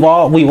 Yeah, we've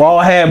all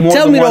had more.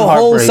 Tell than me one the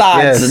whole heartbreak.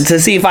 side to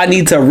see if I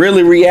need to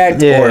really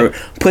react or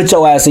put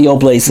your ass in your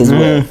place as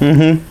well.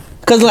 Mm-hmm.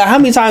 Because, like, how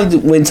many times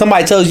when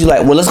somebody tells you,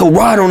 like, well, let's go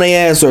ride on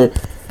their ass, or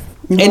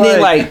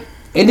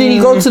then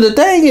you go to the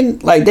thing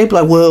and, like, they be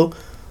like, well,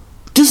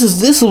 this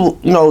is you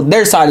know,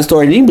 their side of the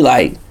story, and you be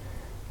like,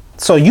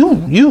 so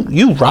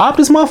you robbed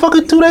this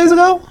motherfucker 2 days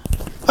ago?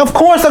 Of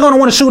course they're gonna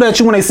want to shoot at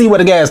you when they see you at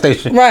the gas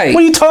station. Right.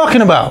 What are you talking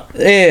about?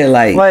 Yeah,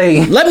 like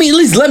let me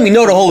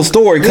know the whole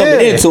story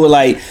coming into it.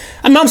 Like,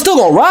 I mean, I'm still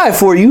gonna ride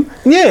for you.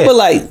 Yeah. But,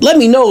 like, let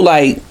me know,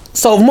 like,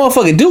 So if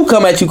motherfucker do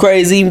come at you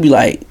crazy, you be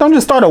like, don't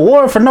just start a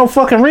war for no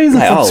fucking reason.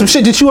 Like, For some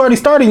shit that you already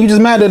started. And you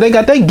just mad that they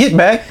got they get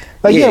back.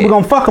 Like, yeah, we're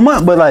gonna fuck them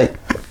up, but like,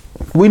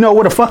 we know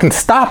where to fucking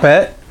stop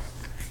at.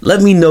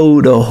 let me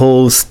know the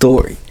whole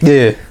story.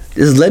 Yeah.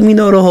 Just let me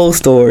know the whole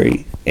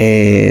story,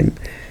 and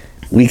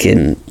we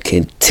can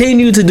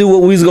continue to do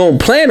what we was gonna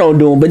plan on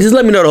doing. But just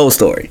let me know the whole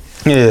story.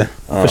 Yeah,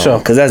 for sure.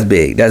 Cause that's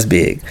big. That's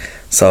big.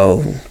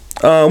 So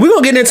we're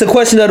gonna get into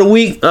question of the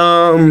week.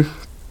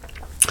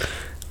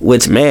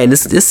 Which, man,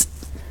 this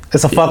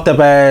It's a fucked up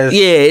ass.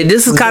 yeah,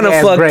 this is kind of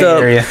ass fucked gray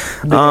up. area.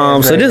 Big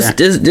ass So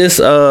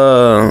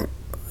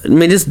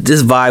gray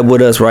this vibe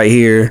with us right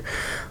here.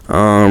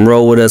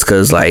 Roll with us,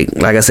 cause like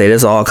I said,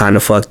 it's all kind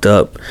of fucked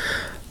up.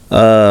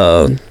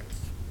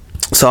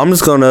 So I'm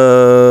just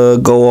gonna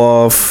go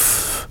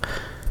off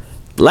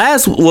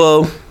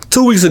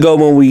 2 weeks ago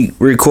when we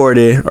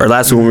recorded, or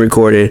last week when we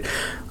recorded,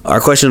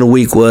 our question of the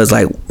week was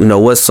like, you know,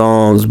 what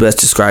songs best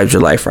describes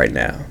your life right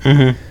now?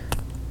 Mm-hmm.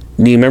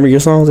 Do you remember your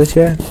songs that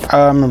you had?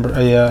 I remember,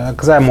 yeah,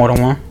 because I had more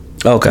than one.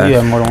 Okay. You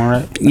had more than one,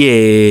 right?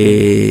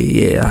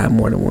 Yeah, I have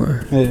more than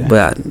one. Yeah.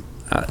 But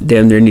I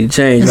damn near need to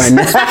change right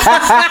now.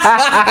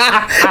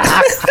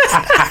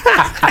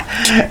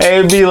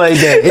 It be like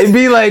that. It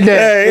be like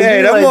that.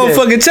 Hey, that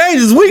motherfucking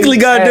changes weekly,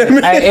 goddamn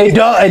it. It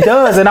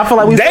does, and I feel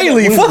like we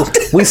Daily, fuck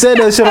that. we said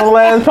that shit on the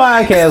last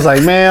podcast.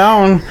 Like, man,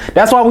 I don't.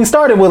 That's why we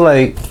started with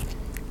like,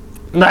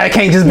 nah, it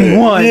can't just be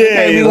one. It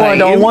can't be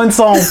like, one. One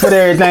song for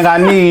everything I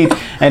need,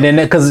 and then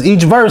because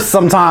each verse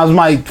sometimes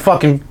might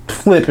fucking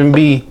flip and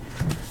be.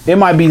 It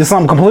might be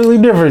something completely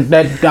different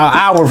that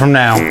hour from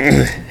now.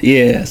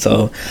 Yeah,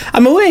 so I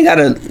mean, we ain't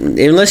gotta,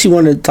 unless you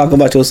want to talk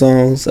about your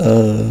songs.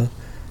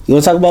 You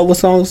want to talk about what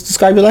songs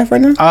describe your life right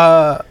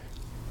now?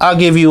 I'll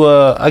give you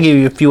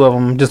a few of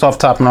them just off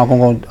the top. I'm not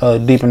gonna go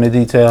deep into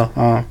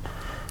detail.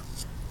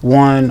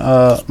 One,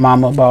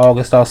 "Mama" by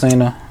August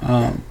Alsina.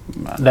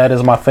 That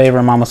is my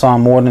favorite Mama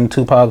song, more than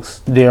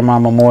Tupac's "Dear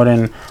Mama," more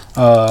than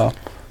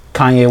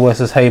Kanye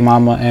West's "Hey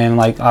Mama," and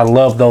like I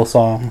love those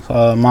songs.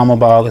 "Mama"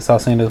 by August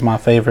Alsina is my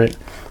favorite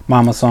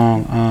Mama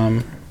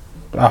song.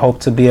 I hope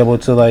to be able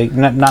to like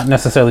not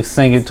necessarily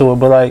sing it to it,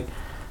 but like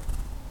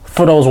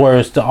for those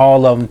words to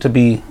all of them to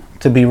be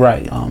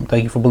right.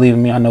 Thank you for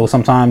believing me. I know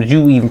sometimes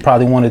you even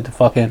probably wanted to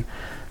fucking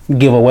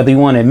give up, whether you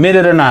want to admit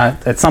it or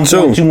not. At some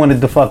point you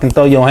wanted to fucking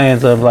throw your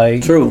hands up,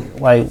 like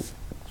like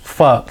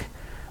fuck.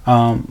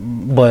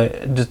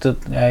 But just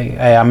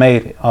hey, I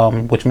made it.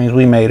 Which means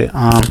we made it.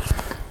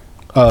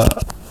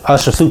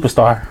 Usher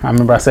Superstar. I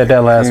remember I said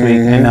that last week,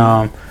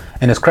 and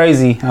it's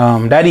crazy.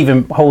 That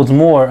even holds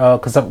more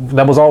because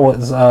that was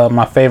always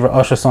my favorite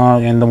Usher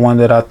song, and the one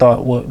that I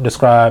thought would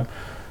describe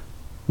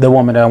the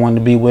woman that I wanted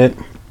to be with.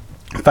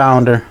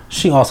 Founder.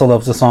 She also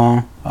loves the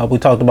song. We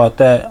talked about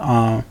that.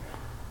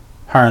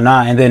 Her and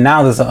I, and then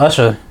now there's an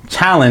Usher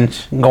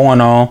challenge going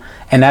on,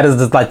 and that is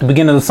just like the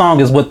beginning of the song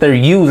is what they're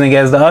using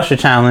as the Usher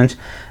challenge.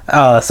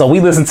 So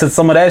we listened to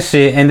some of that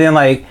shit, and then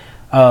like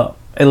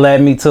it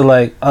led me to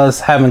like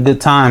us having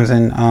good times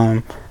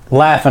and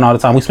laughing all the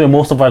time. We spent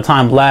most of our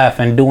time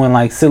laughing, doing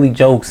like silly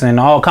jokes and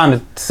all kind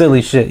of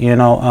silly shit, you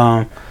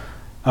know.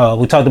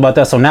 We talked about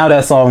that, so now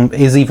that song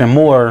is even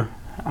more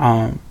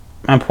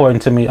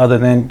important to me, other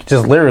than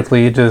just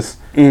lyrically. It just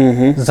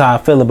this is how I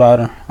feel about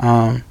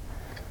her.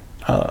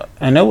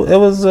 And it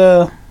was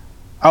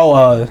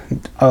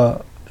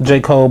J.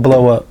 Cole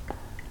 "Blow Up."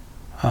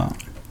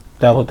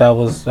 That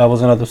was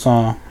another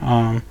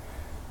song.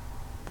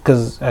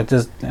 Because I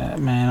just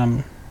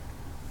man,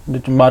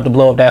 I'm about to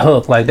blow up that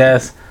hook. Like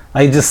that's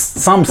like just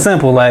something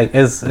simple. Like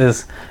it's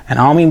and I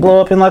don't mean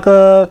blow up in like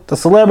the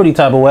celebrity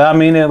type of way. I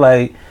mean it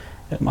like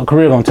my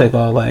career gonna take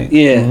off. Like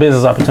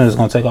business opportunities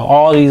gonna take off.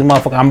 All these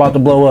motherfuckers, I'm about to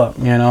blow up.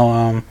 You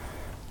know.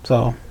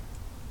 So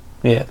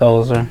yeah,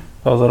 those are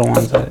the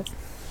ones that.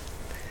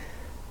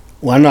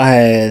 Well, I know I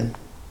had,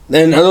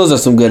 and those are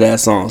some good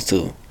ass songs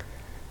too.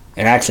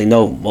 And I actually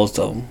know most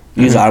of them.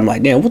 Usually I'm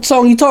like, damn, what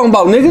song you talking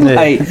about, nigga? Yeah.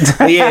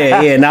 Like,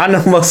 yeah. Now I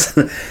know most.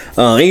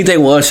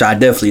 Anything with Usher, I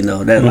definitely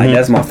know that. Like,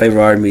 that's my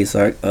favorite R&B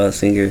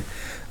singer.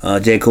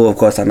 J. Cole, of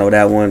course, I know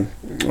that one.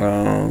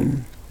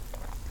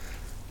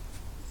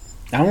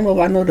 I don't know if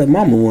I know the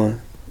Mama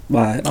one.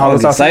 By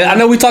August. Like, I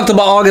know we talked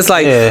about August.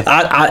 Like,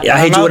 I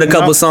hit you with a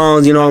couple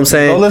songs. You know what I'm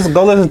saying?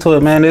 Go listen to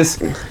it, man.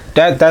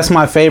 That's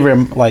my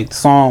favorite like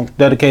song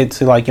dedicated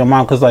to like your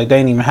mom, because like they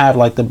didn't even have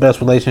like the best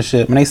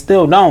relationship, and they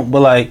still don't. But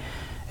like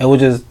it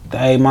was just,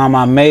 hey mom,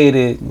 I made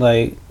it.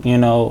 Like, you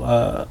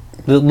know,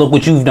 look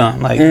what you've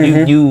done. Like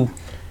you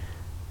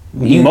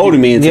molded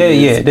me into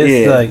this.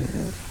 This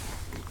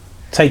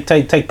like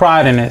take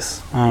pride in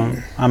this.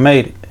 I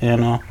made it. You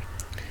know.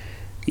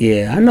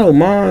 Yeah, I know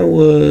mine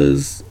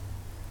was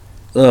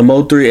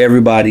Mo 3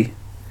 Everybody.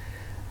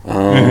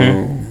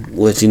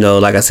 Which, you know,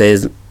 like I said,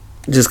 is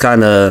just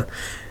kind of.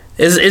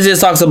 It just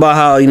talks about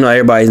how, you know,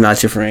 everybody's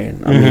not your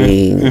friend. I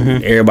mean,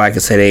 everybody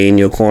can say they in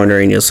your corner,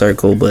 in your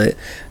circle, but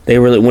they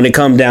really, when it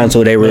comes down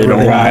to it, they really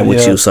don't ride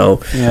with you. So,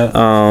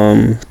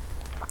 I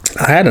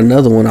had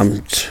another one.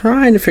 I'm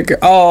trying to figure.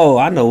 Oh,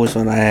 I know which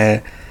one I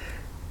had.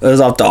 It was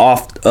off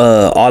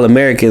the All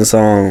American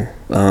song.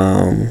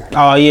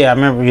 Oh yeah, I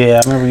remember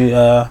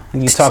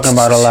you talking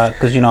about it a lot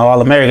because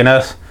All American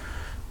that's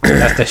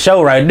the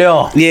show right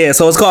there. Yeah,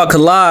 so it's called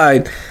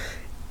Collide.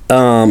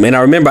 And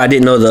I remember I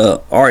didn't know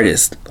the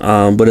artist,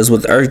 but it's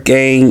with Earth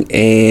Gang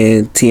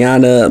and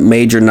Tiana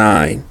Major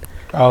 9.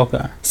 Oh,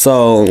 okay.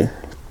 So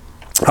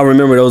I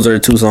remember those are the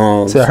two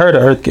songs. See, I heard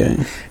of Earth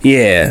Gang.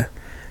 Yeah.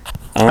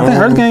 I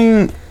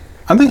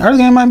think Earth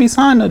Gang might be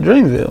signed to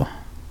Dreamville.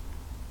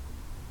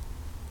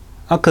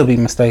 I could be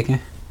mistaken,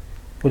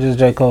 which is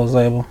J. Cole's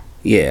label.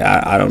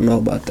 Yeah, I don't know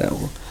about that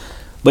one.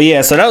 But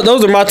yeah, so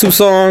those are my two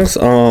songs.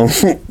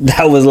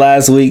 That was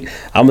last week.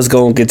 I'm just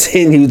going to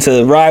continue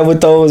to ride with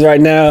those right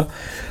now.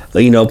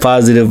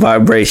 Positive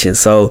vibration.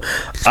 So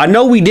I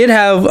know we did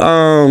have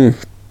a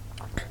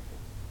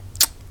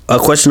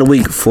question of the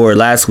week for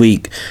last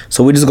week.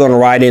 So we're just going to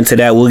ride into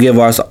that. We'll give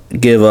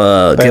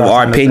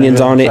our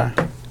opinions on it.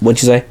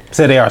 What you say?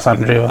 Say they are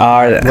something true.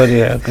 But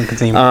yeah,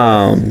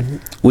 continue.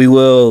 We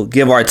will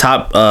give our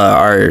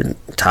our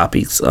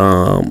topics,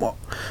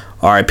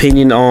 our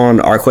opinion on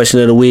our question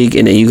of the week,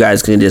 and then you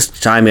guys can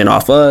just chime in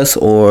off us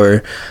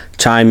or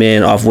chime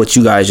in off what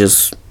you guys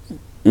just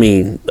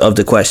mean of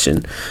the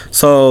question.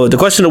 So the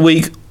question of the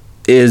week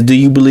is: do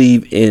you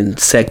believe in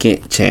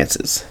second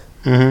chances?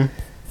 Mm-hmm.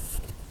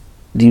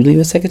 Do you believe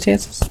in second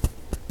chances?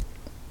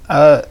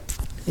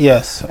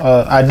 Yes,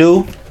 I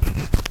do.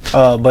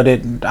 But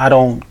I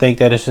don't think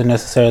that it should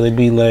necessarily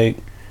be like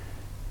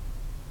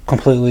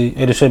completely.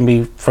 It shouldn't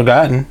be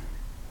forgotten.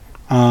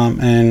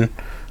 And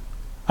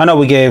I know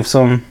we gave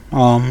some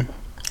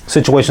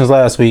situations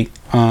last week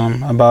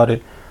about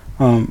it.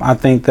 I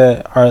think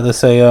that, all right, let's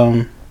say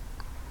I'm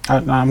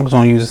just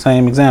going to use the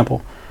same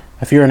example.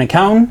 If you're an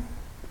accountant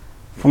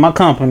for my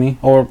company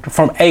or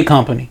from a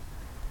company,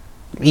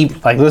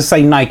 like let's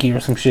say Nike or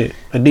some shit,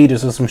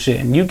 Adidas or some shit,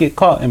 and you get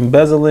caught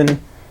embezzling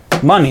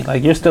money,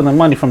 like you're stealing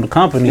money from the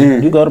company,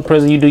 you go to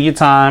prison, you do your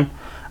time.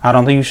 I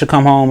don't think you should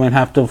come home and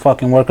have to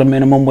fucking work a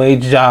minimum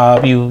wage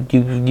job.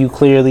 You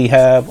clearly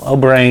have a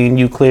brain.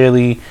 You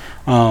clearly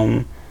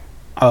know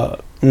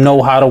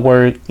how to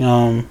work.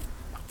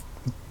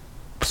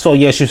 So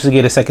yes, you should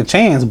get a second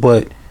chance,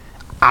 but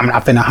I'm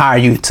not finna hire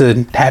you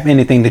to have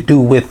anything to do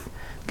with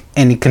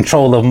any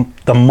control of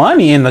the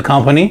money in the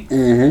company.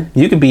 Mm-hmm.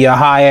 You could be a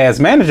high ass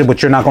manager,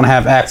 but you're not gonna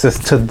have access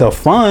to the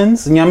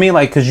funds. You know what I mean?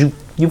 Like, cause you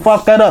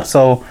fucked that up.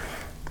 So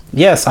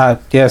yes,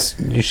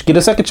 you should get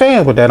a second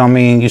chance, but that don't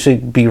mean you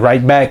should be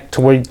right back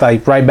to where,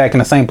 like, right back in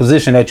the same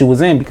position that you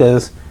was in,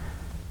 because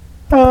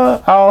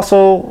I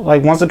also,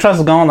 like, once the trust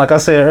is gone, like I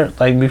said,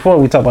 like before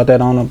we talked about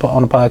that on the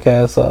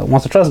podcast,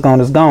 once the trust is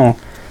gone, it's gone.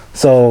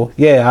 So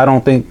yeah, I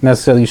don't think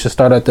necessarily you should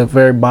start at the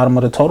very bottom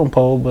of the totem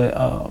pole,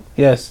 but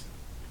yes,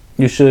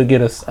 you should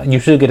get a second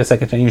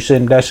chance.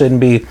 That shouldn't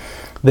be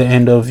the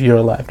end of your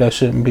life. That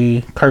shouldn't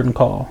be curtain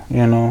call,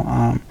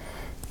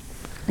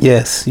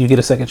 yes, you get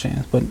a second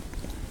chance, but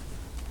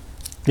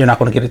you're not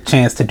going to get a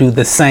chance to do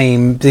the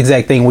same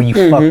exact thing where you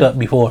fucked up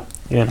before,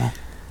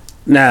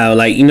 Now,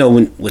 like,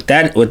 with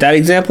that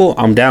example,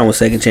 I'm down with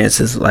second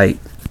chances. Like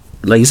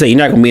you said, you're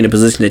not going to be in a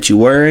position that you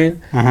were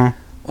in.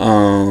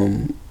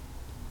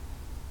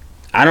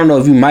 I don't know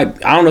if you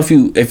might. I don't know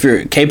if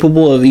you're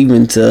capable of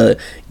even to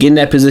get in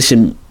that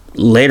position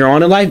later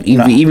on in life,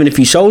 even if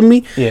you showed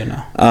me.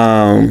 Yeah,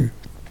 no.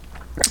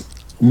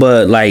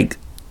 But like,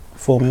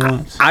 fool me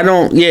once. I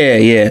don't.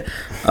 Yeah.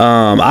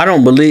 I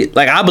don't believe.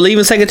 Like, I believe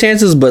in second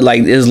chances, but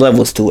like, there's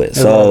levels to it.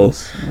 So,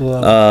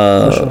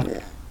 sure.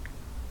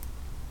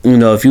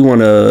 If you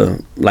want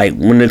to, like,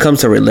 when it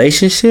comes to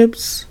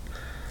relationships,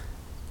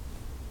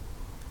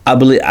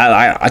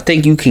 I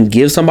think you can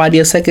give somebody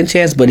a second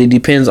chance, but it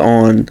depends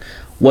on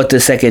what the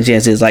second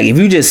chance is. Like, if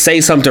you just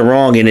say something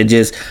wrong and it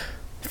just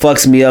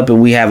fucks me up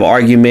and we have an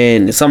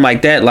argument and something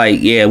like that,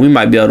 like, yeah, we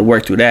might be able to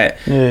work through that.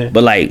 Yeah.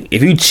 But like,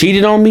 if you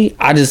cheated on me,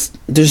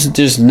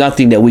 there's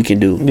nothing that we can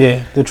do.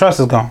 Yeah, the trust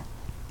is gone.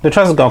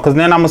 Because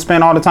then I'm gonna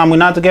spend all the time we're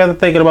not together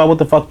thinking about what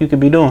the fuck you could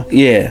be doing.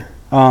 Yeah.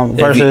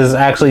 Versus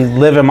actually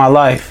living my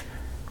life,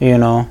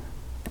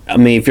 I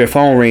mean, if your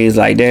phone rings,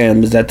 like,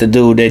 damn, is that the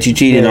dude that you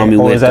cheated on me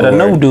with? Or is that a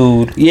new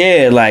dude?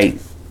 Yeah, like,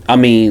 I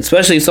mean,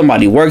 especially if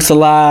somebody works a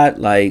lot,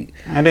 like.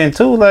 And then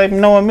too, like,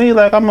 knowing me,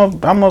 like, I'm a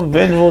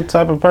vengeful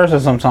type of person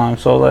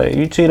sometimes. So like,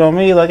 you cheat on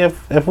me, like,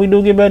 if we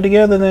do get back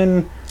together,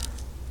 then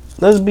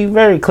let's be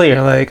very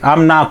clear. Like,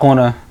 I'm not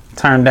gonna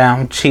turn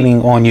down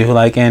cheating on you.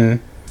 Like,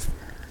 and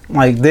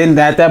like, then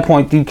at that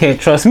point you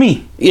can't trust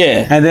me.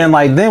 Yeah. And then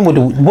like, then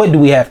what do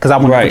we have? Because I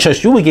want to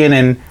trust you again,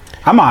 and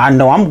I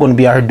know I'm going to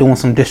be out here doing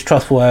some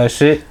distrustful ass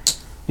shit,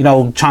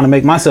 trying to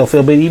make myself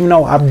feel better, even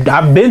though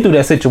I've been through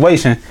that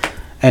situation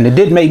and it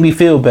did make me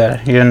feel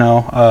better,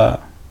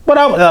 but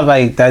I'm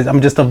like,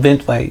 I'm just a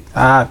vent, like,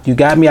 you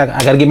got me, I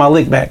got to get my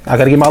lick back,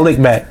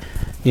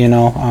 and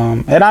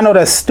I know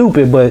that's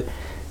stupid, but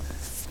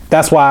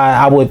that's why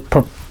I would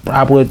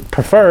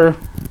prefer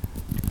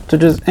to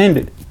just end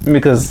it,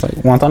 because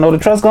like, once I know the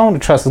trust gone, the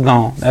trust is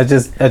gone. That's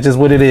just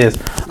what it is.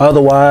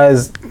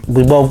 Otherwise,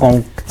 we both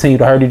gonna continue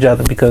to hurt each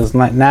other, because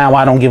like, now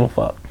I don't give a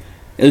fuck.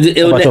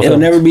 It'll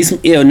never be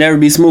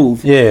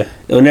smooth. Yeah.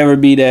 It'll never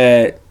be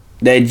that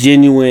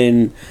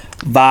genuine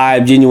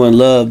vibe, genuine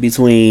love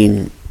between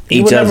You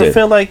each would other. never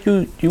feel like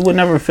you would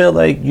never feel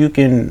like you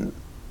can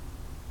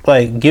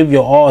like give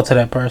your all to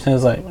that person.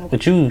 It's like,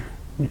 but you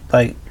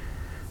like,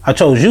 I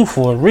chose you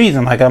for a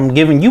reason. Like, I'm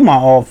giving you my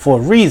all for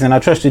a reason. I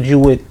trusted you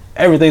with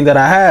everything that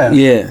I have.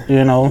 Yeah.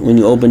 You know? When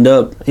you opened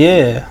up.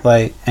 Yeah.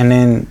 Like, and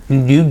then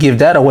you give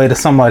that away to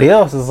somebody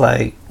else. It's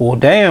like, well,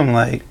 damn,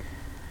 like,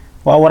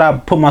 why would I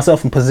put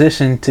myself in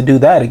position to do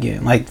that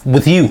again? Like,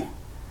 with you.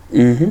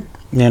 Mm-hmm.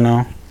 You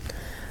know?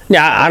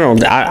 Yeah, I don't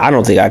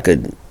think I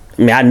could.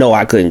 I mean, I know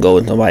I couldn't go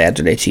with somebody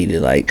after they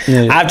cheated. Like,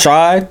 I've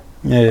tried.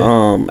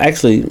 Yeah.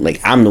 Actually,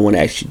 like, I'm the one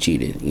that actually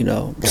cheated, you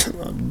know.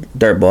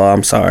 Dirtball,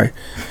 I'm sorry.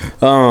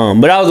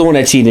 But I was the one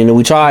that cheated, and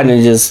we tried,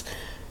 and it just,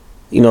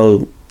 you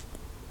know,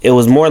 it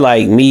was more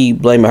like me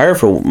blaming her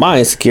for my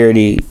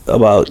insecurity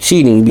about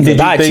cheating because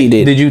I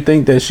cheated. Did you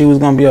think that she was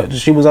gonna be?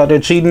 She was out there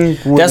cheating?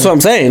 That's what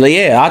I'm saying. Like,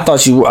 yeah, I thought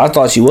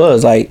she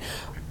was. Like,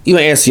 you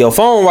didn't answer your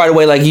phone right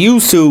away like you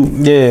used to.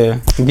 Yeah,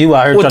 you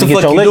out here What trying to the get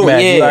fuck your you lick doing?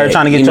 back. Yeah, You out here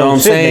trying to get you know your what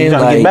I'm shit back. saying? You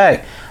trying to Like- get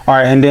back. All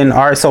right, and then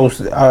so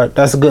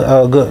that's a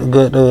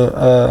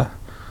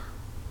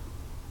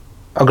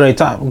great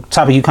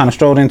topic you kind of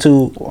strolled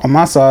into on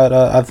my side.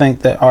 I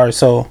think that all right.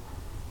 So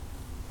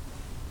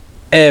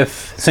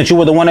since you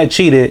were the one that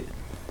cheated,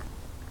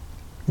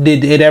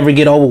 did it ever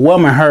get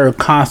overwhelming? Her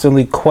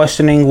constantly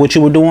questioning what you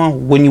were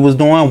doing, when you was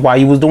doing, why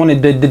you was doing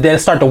it. Did that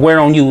start to wear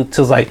on you?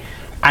 To like,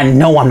 I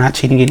know I'm not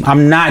cheating.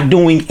 I'm not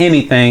doing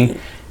anything.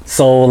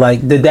 So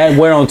like, did that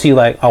wear onto you?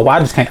 Like, oh,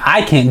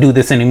 I can't do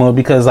this anymore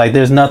because like,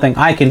 there's nothing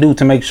I can do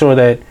to make sure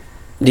that.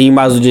 Then you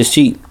might as well just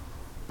cheat.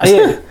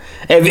 Yeah.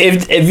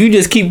 if you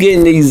just keep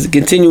getting these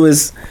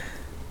continuous.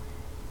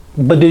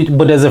 But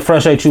does it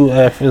frustrate you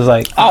if it's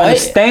like, I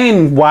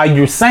understand why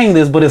you're saying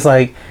this, but it's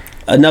like,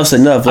 Enough's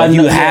enough. Like,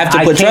 you have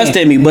to put trust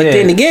in me. But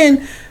then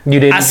again,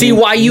 I see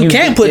why you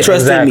can't put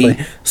trust in me.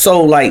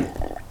 So like,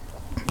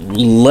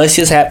 we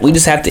just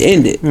have to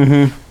end it.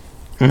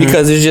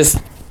 Because it's just,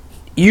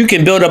 you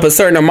can build up a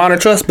certain amount of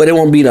trust, but it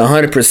won't be the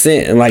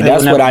 100%. And like,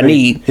 that's what I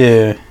need.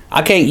 Yeah.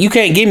 You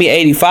can't give me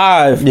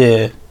 85.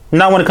 Yeah.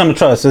 Not when it comes to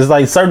trust. It's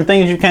like certain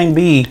things you can't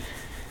be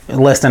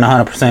less than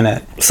 100%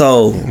 at.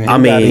 So I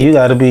mean, you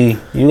gotta be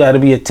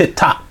a tip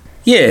top.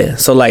 Yeah.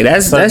 So like,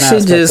 that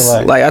shit just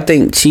like, I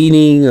think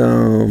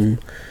cheating,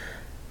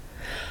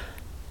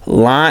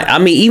 lying. I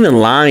mean, even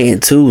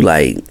lying too.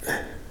 Like,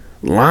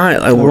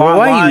 lying. Like,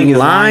 why are you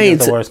lying?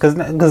 Is the worst.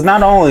 Because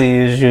not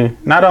only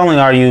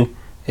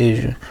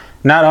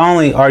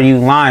are you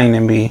lying to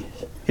me,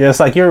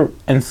 it's like you're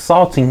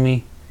insulting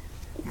me,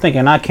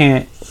 thinking I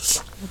can't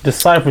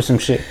decipher some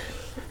shit.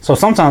 So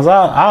sometimes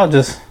I'll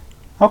just,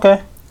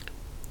 okay,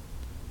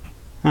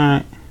 all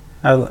right.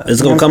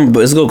 It's gonna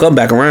come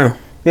back around.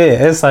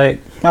 Yeah, it's like,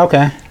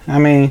 okay. I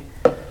mean,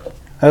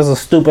 that's a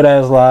stupid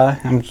ass lie.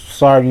 I'm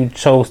sorry you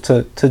chose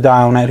to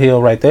die on that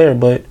hill right there,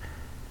 but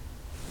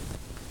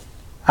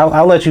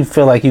I'll let you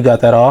feel like you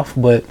got that off,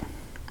 but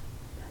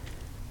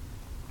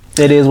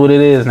it is what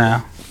it is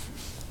now.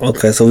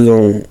 Okay, so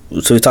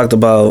we talked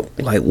about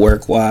like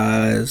work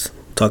wise,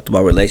 talked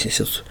about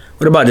relationships.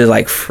 What about just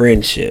like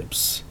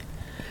friendships?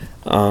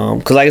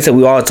 Cause like I said,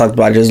 we all talked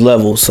about just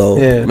levels. So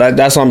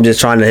that's why I'm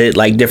just trying to hit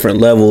like different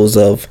levels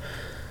of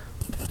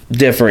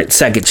different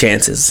second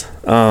chances.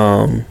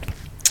 I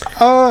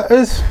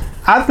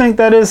think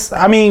that is.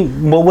 I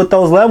mean, but with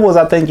those levels,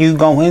 I think you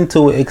go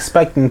into it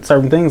expecting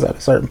certain things out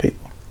of certain people.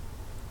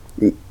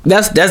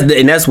 That's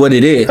what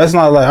it is. That's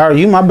not like, all right,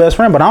 you my best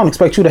friend, but I don't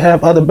expect you to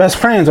have other best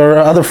friends or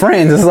other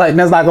friends. It's like,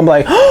 that's not gonna be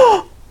like,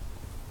 oh,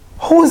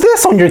 who is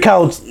this on your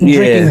couch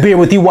drinking beer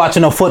with you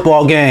watching a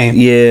football game?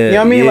 Yeah, you know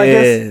what I mean? Like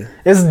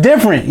it's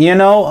different, you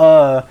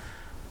know.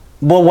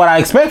 But what I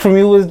expect from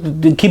you is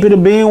to keep it a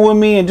being with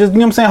me and just, you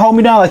know what I'm saying, hold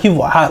me down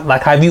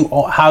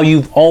how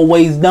you've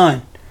always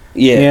done.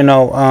 Yeah, you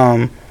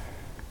know,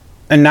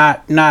 and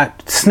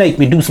not snake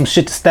me, do some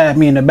shit to stab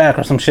me in the back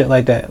or some shit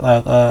like that.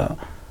 Like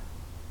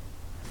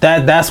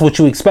that's what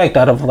you expect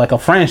out of like a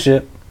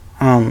friendship.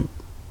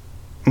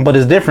 But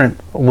it's different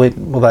with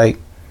like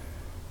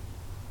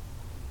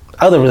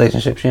other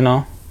relationships, you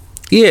know?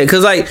 Yeah,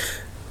 cause like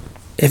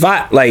if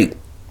I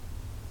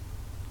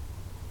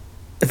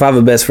have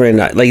a best friend,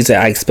 like you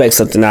said, I expect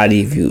something out of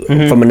you.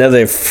 From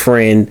another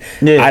friend,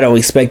 I don't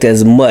expect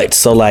as much.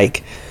 So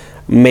like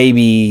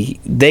maybe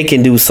they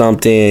can do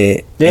something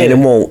and it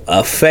won't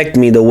affect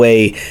me the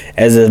way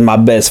as if my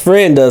best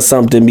friend does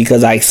something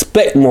because I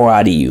expect more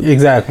out of you.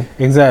 Exactly.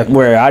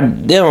 Where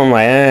I'm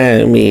like,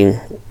 I mean,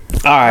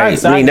 all right.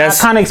 So I mean, that's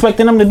kind of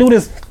expecting them to do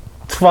this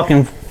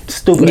fucking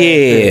stupid.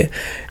 Yeah,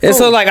 and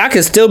so like I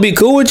can still be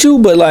cool with you,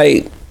 but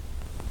like,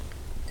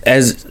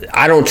 as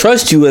I don't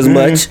trust you as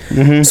much,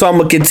 so I'm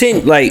gonna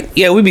continue. Like,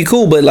 yeah, we be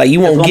cool, but like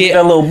you won't get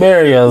that little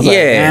barrier.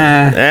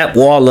 That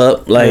wall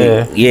up.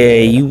 Like,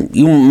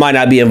 you might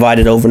not be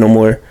invited over no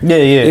more.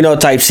 You know,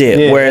 type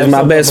shit. Whereas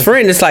my best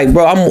friend, it's like,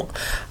 bro,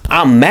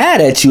 I'm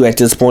mad at you at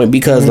this point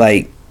because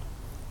like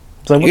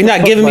So you're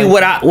not giving me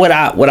what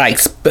I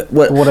expect,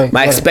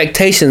 my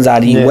expectations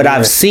out of you, what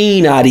I've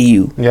seen out of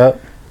you.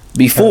 Yep.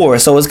 Before,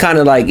 so it's kind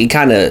of like it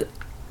kind of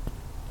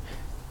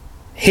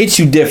hits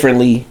you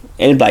differently,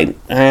 and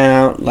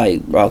it's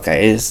like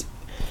okay,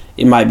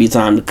 it might be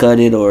time to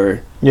cut it,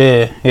 or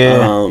yeah.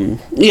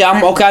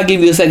 I'm okay. I'll give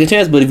you a second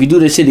chance, but if you do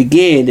this shit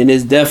again, then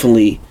it's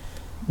definitely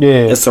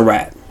it's a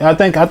wrap. I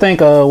think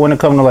when it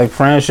comes to like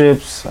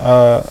friendships,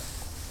 I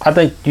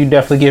think you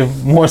definitely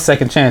give more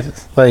second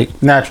chances,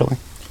 like naturally.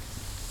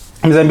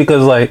 I'm saying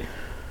because like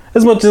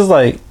as much as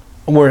like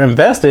we're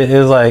invested,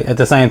 is like at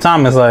the same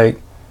time it's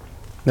like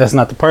that's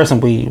not the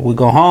person we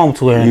go home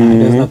to every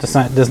night.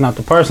 That's not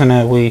the person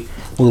that we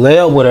lay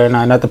up with every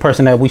night. Not the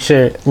person that we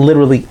share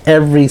literally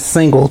every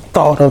single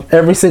thought of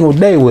every single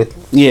day with.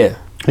 Yeah,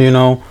 you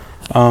know.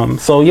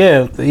 So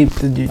yeah,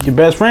 your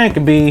best friend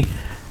could be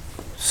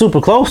super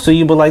close to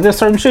you, but like there's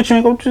certain shit you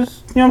ain't gonna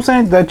just, you know what I'm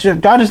saying, that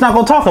y'all just not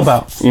gonna talk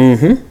about.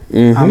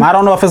 I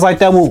don't know if it's like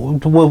that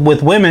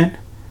with women,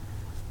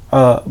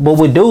 but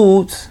with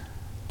dudes,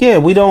 yeah,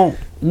 we don't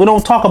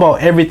talk about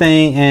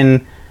everything,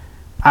 and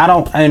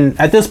and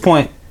at this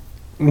point,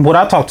 what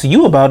I talk to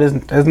you about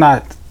is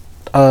not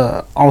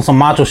on some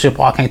macho shit.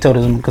 Well, I can't tell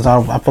this because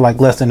I feel like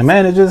less than the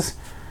managers.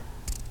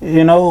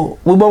 You know,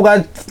 we both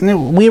got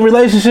we in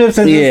relationships,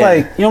 and it's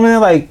like, you know what I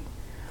mean, like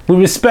we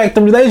respect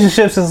the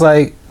relationships. It's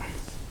like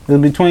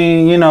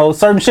between, you know,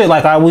 certain shit,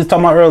 like I was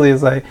talking about earlier.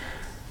 It's like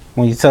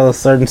when you tell a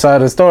certain side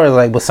of the story,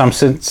 like, but some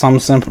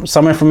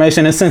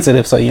information is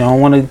sensitive, so you don't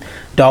want to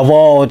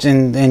divulge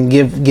and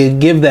give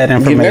that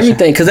information. Give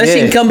everything, because that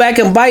shit can come back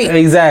and bite.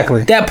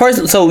 Exactly. That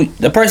person, so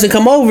the person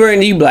come over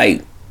and you be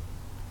like,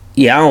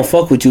 yeah, I don't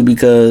fuck with you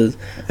because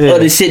of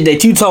the shit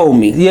that you told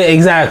me. Yeah,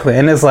 exactly.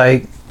 And it's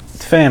like,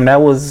 fam,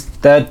 that was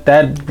that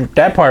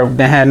part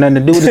that had nothing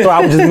to do with it. So I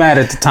was just mad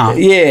at the time.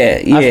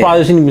 Yeah. I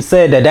probably shouldn't even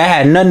said that. That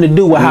had nothing to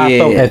do with how I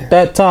felt at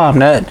that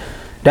time.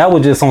 That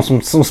was just on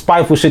some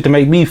spiteful shit to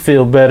make me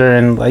feel better,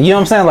 and like, you know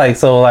what I'm saying, like,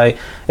 so like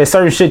it's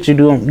certain shit you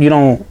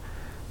don't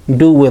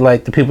do with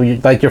like the people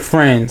like your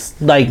friends,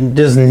 like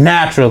just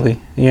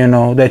naturally, you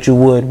know, that you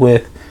would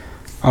with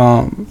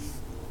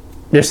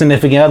your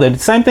significant other. The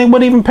same thing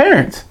with even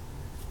parents.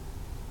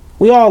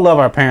 We all love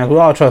our parents. We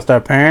all trust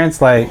our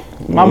parents. Like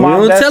my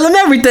mom, tell them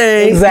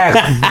everything. Exactly.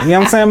 You know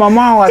what I'm saying? My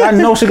mom, like, I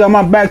know she got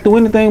my back through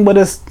anything, but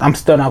I'm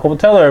still not gonna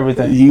tell her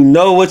everything. You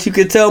know what you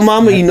can tell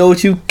mama. You know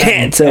what you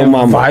can't tell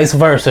mama. Vice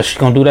versa. She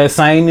gonna do that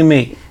same to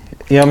me.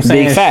 You know what I'm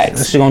saying? Big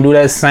facts. She gonna do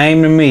that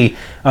same to me.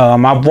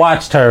 I've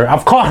watched her.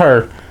 I've caught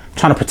her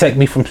trying to protect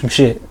me from some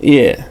shit.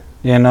 Yeah.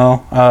 You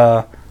know.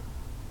 I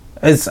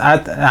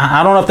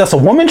don't know if that's a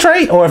woman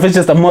trait or if it's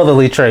just a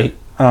motherly trait.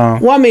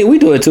 Well, I mean, we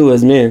do it too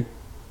as men.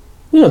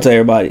 We don't tell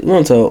everybody. We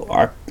don't tell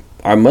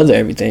our mother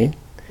everything.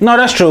 No,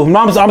 that's true.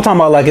 No, I'm talking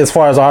about like as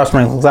far as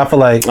offspring, because I feel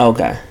like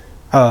okay.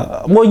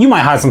 Well, you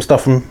might hide some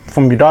stuff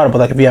from your daughter, but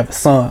like if you have a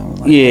son,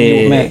 like,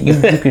 you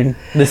can.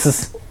 This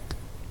is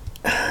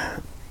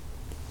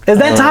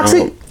that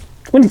toxic?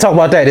 We need to talk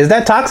about that. Is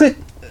that toxic?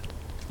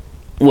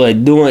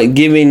 What, doing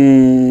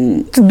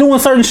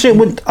certain shit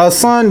with a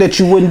son that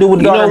you wouldn't do with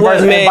a daughter,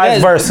 and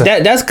vice versa.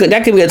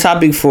 That could be a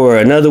topic for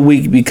another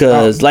week,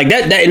 because like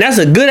that, and that's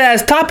a good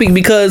ass topic,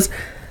 because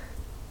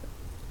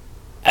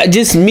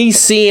just me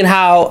seeing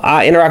how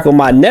I interact with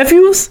my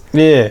nephews,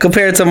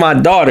 compared to my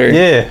daughter,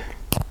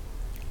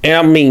 and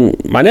I mean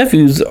my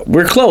nephews,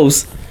 we're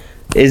close.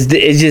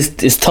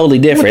 It's totally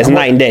different. It's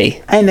night and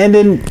day. And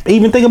then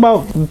even think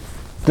about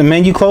the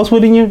men you close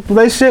with in your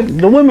relationship,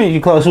 the women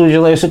you close with in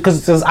your relationship,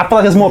 because I feel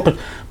like it's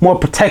more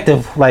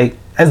protective. Like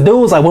as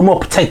dudes, like we're more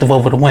protective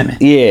over the women.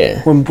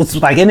 Yeah.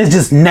 Like, and it's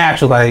just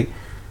natural. Like,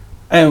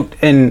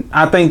 and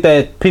I think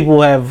that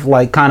people have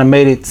like kind of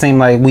made it seem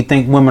like we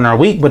think women are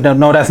weak, but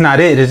no, that's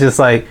not it. It's just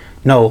like,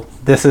 no,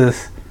 this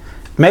is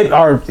maybe,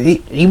 or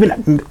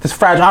even it's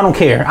fragile. I don't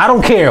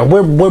care.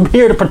 We're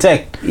here to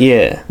protect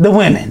the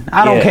women.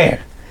 I don't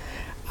care.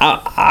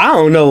 I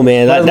don't know,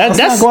 man. That's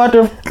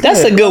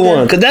a good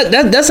one, because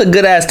that's a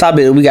good ass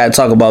topic that we got to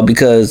talk about,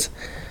 because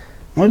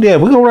we're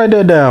gonna write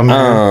that down,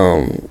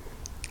 man.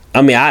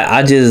 I mean,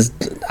 I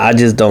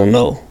just don't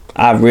know.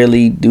 I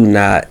really do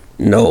not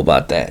know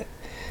about that,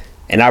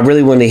 and I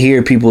really want to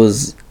hear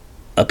people's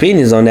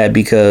opinions on that,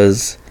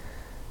 because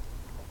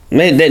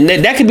man,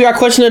 that could be our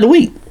question of the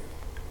week.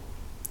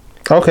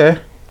 Okay.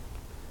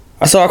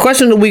 So our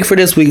question of the week for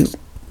this week,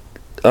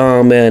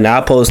 and I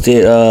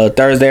posted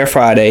Thursday or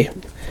Friday,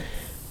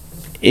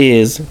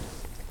 is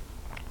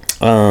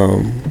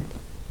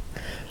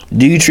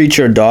do you treat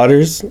your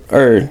daughters,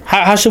 or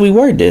how should we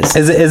word this?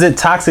 Is it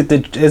toxic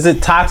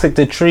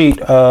to treat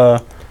your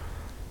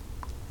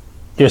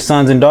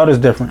sons and daughters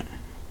different,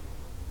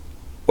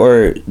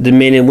 or the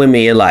men and women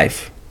in your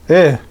life?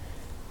 Yeah.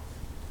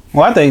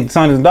 Well, I think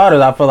sons and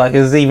daughters, I feel like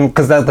is even,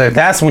 because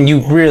that's when you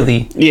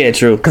really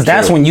true, because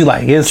that's when you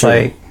like it's true.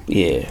 Like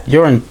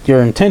your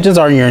intentions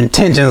are your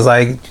intentions,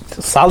 like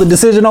solid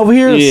decision over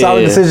here,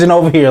 solid decision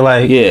over here,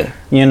 like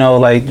you know,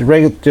 like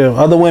regular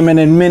other women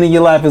and men in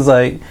your life is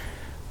like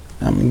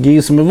I'm gonna give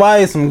you some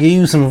advice. I'm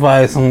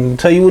gonna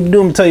tell you what to do.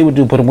 I'm gonna tell you what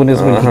to do. But when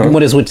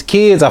it's with the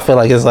kids, I feel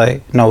like it's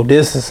like, no,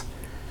 this is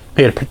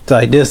here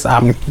like this.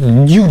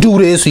 You do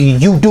this.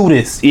 You do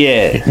this.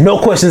 Yeah. No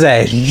questions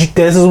asked.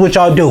 This is what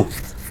y'all do.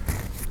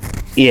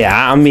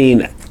 Yeah, I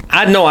mean,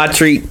 I know I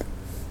treat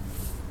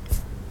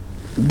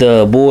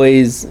the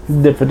boys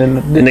Different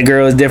than and the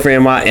girls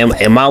different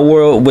in my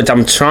world, which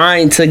I'm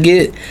trying to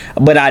get,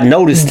 but I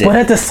noticed it. But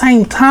at the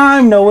same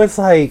time, though, it's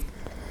like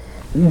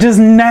just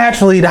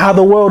naturally how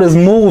the world is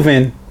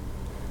moving.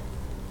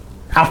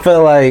 I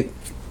feel like.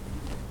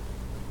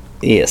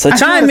 Yeah, so I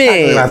chime know in.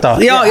 that's not what I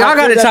thought. Y'all Yeah, I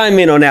gotta feel chime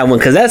in on that one,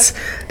 because that's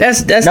a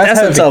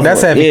heavy. tough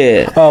That's one. heavy.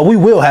 Yeah. We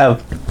will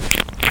have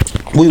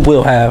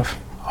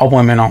a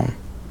woman on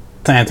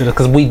to answer this,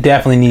 because we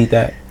definitely need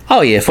that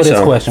Oh yeah, for for this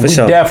sure. question. For We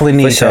sure. definitely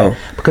need For sure.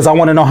 that, because I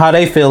want to know how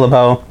they feel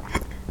about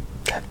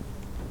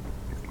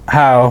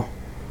how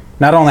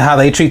not only how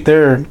they treat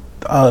their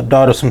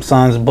daughters, some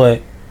sons,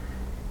 but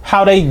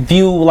how they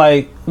view,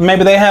 like,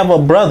 maybe they have a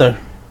brother.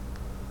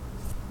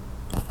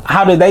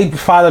 How did they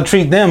father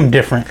treat them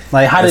different?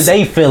 Like, how did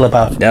they feel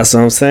about it? That's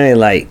what I'm saying.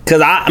 Like,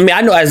 cause I mean,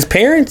 I know as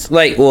parents,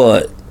 like,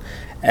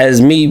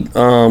 as me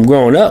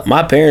growing up,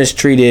 my parents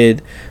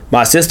treated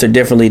my sister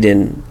differently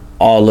than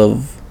all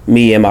of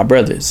me and my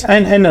brothers.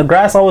 And the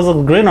grass always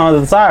looks green on the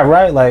other side,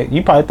 right? Like,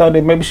 you probably thought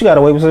that maybe she got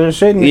away with certain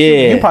shit.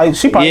 And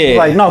she probably was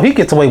like, no, he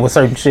gets away with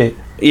certain shit.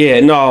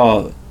 Yeah,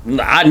 no,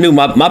 I knew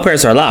my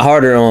parents are a lot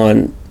harder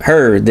on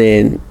her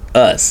than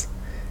us.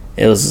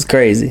 It was just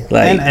crazy.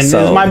 Like, And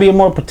so, this might be a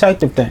more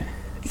protective thing.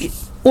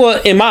 well,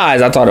 in my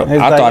eyes, I thought it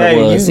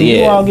was.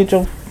 You all get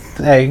your,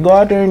 go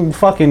out there and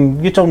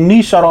fucking get your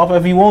knee shut off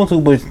if you want to,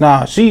 but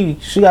nah, she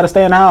got to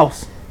stay in the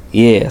house.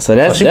 Yeah, so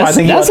that's she might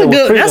think you out a there with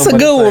good freedom, but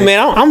it's one, like-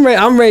 man.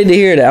 I'm ready to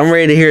hear that. I'm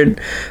ready to hear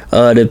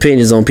the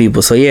opinions on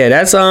people. So yeah,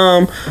 that's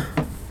so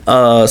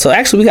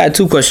actually we got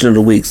 2 questions of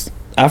the weeks.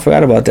 I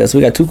forgot about that. So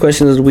we got 2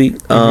 questions of the week.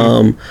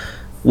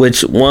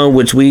 Which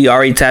we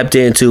already tapped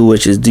into,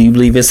 which is, do you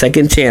believe in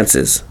second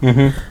chances?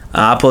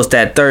 I'll post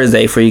that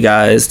Thursday for you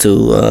guys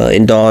to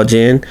indulge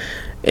in,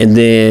 and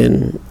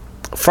then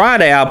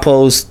Friday I'll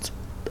post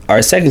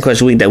our second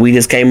question week that we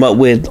just came up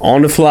with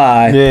on the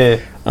fly.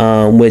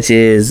 Yeah. Which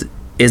is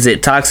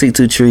it toxic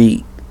to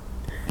treat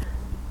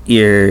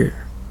your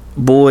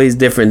boys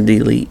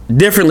differently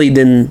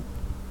than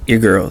your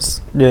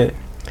girls? Yeah.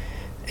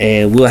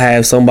 And we'll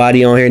have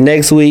somebody on here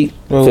next week.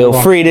 Feel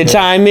free to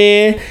chime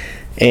in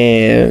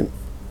and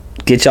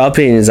get y'all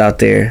opinions out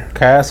there.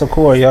 Cass or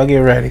Corey, y'all get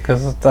ready,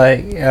 because it's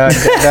like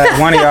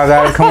one of y'all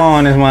got to come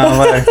on this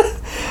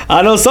motherfucker.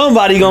 I know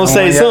somebody gonna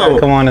say something.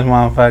 Come on this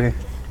motherfucker.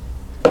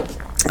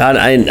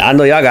 I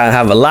know y'all gotta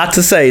have a lot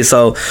to say.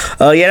 So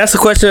yeah, that's the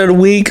question of the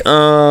week.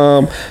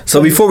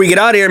 So before we get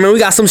out of here, man, we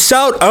got some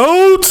shout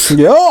outs.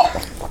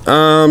 Yeah.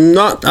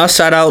 I'll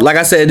shout out, like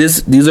I said,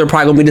 these are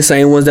probably gonna be the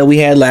same ones that we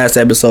had last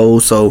episode.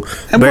 So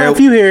If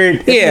you hear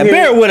it,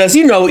 bear with us.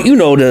 You know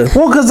the.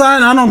 Well, because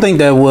I don't think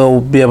that we'll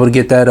be able to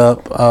get that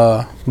up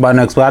by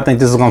next week. I think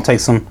this is gonna take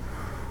some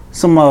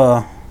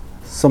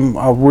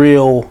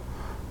real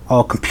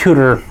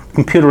computer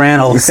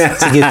analysts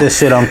to get this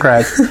shit on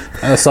crack.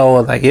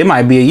 So like, it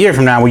might be a year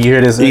from now when you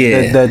hear this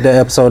the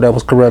episode that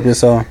was corrupted.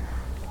 So all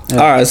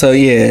right, so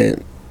yeah,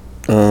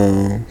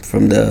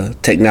 from the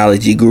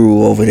technology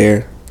guru over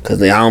there,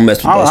 because I don't mess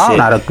with that shit. I'm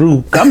not a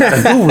guru.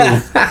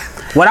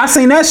 When I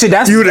seen that shit,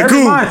 that's You the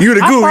guru. You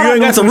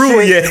ain't got some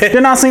rule yet.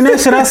 Then I seen that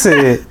shit, I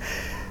said,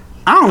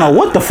 I don't know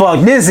what the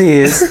fuck this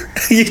is.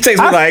 You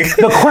text me like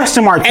the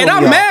question mark. and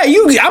I'm mad.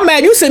 I'm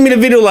mad. You sent me the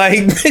video like.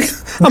 I'm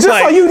Just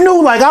like, so you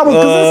knew, like, I was,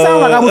 because it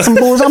sounded like I was some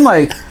bullshit. I'm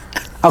like,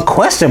 a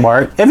question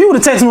mark? If you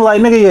would have texted me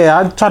like, nigga, yeah,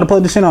 I tried to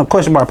plug this shit on, a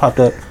question mark popped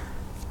up.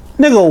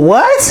 Nigga,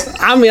 what?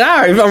 I mean,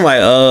 I'm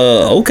like,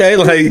 okay,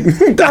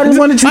 like, I just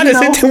wanted you I to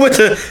just know. hit you with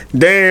the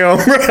damn,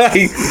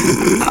 right?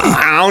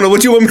 I don't know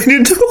what you want me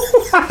to do.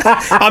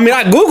 I mean,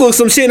 I Googled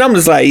some shit and I'm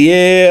just like,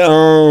 yeah,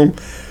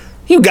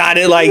 you got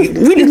it. Like,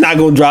 we just not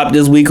gonna drop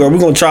this week, or we're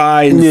gonna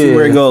try and see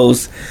where it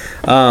goes.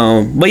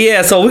 But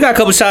yeah, so we got a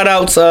couple shout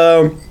outs.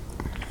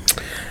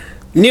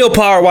 Neil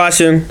Power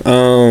Washing,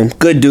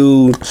 good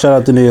dude. Shout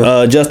out to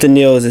Neil. Justin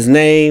Neal is his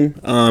name.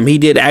 He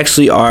did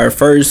actually our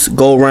first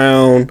go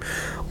round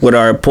with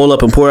our pull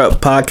up and pour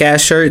up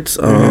podcast shirts.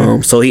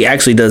 So he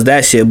actually does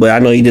that shit, but I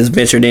know he just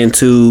ventured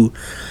into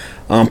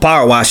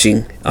power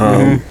washing.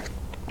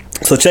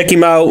 So check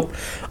him out.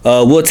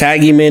 We'll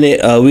tag him in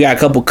it. We got a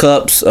couple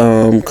cups,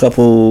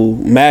 couple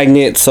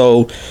magnets.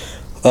 So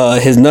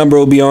his number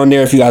will be on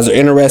there if you guys are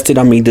interested.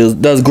 I mean,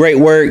 does great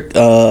work.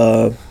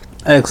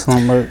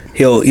 Excellent work.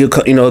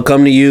 He'll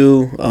come to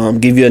you,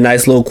 give you a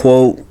nice little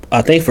quote.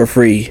 I think for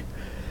free.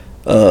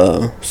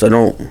 So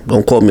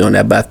don't quote me on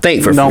that, but I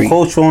think for free. Don't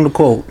quote you on the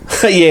quote.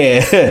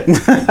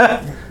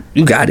 Yeah,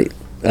 you got it.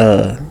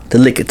 The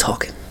liquor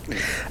talking.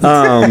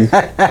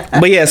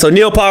 But yeah, so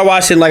Neil Power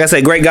Washing, like I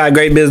said, great guy,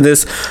 great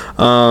business.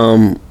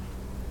 I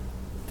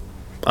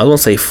was gonna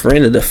say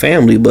friend of the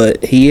family,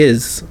 but he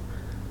is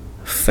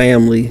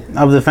family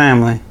Of the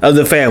family. of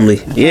the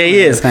family. Yeah,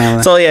 he is.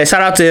 Family. So yeah,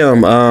 shout out to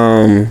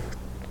him.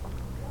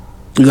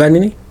 You got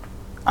any?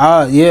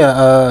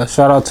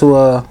 Shout out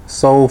to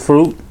Soul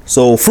Fruit.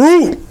 Soul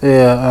Fruit.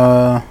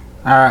 Yeah,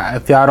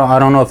 if y'all don't, I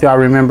don't know if y'all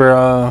remember.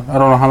 I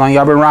don't know how long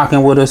y'all been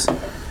rocking with us,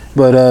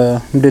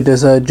 but we did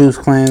this juice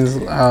cleanse.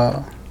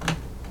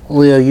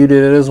 Leo, you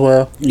did it as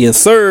well. Yes,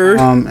 sir.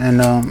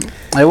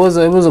 It was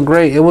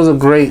a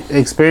great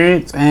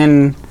experience,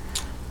 and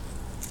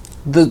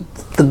the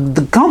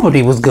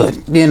company was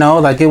good. You know,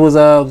 like it was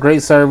a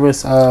great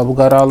service. We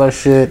got all our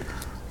shit,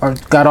 or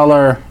got all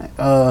our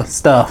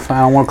stuff. I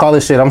don't want to call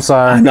it shit. I'm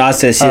sorry. No, I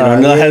said shit.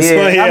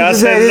 I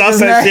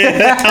said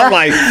shit. I'm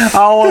like, I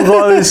don't want to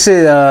call this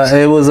shit.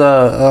 It was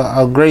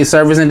a great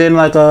service, and then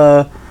like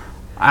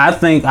I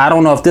think, I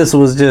don't know if this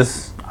was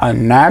just a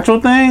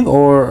natural thing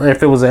or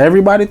if it was an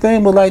everybody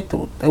thing, but like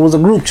it was a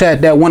group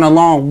chat that went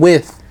along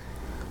with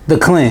the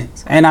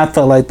cleanse, and I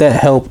felt like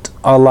that helped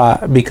a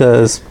lot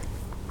because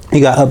you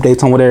got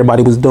updates on what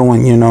everybody was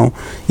doing. You know,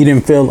 you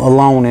didn't feel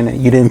alone in it.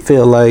 You didn't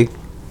feel like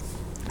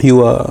you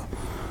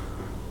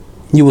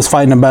was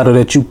fighting a battle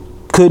that you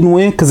couldn't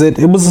win, because it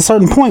was a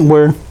certain point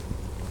where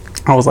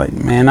I was like,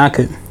 man, I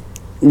can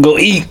go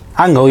eat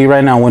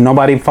right now when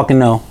nobody fucking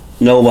know.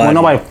 When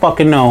nobody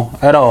fucking know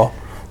at all.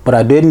 But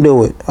I didn't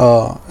do it.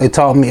 It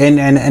taught me,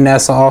 and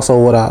that's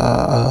also what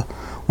I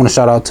want to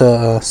shout out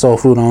to Soul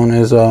Fruit on,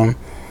 is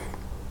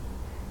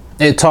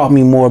it taught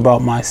me more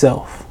about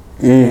myself.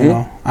 You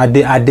know, I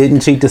didn't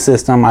cheat the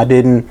system. I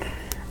didn't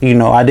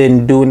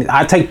do it.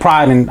 I take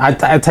pride in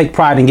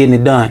getting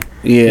it done.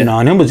 Yeah. You know,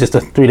 and it was just a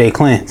 3-day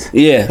cleanse.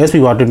 Yeah. There's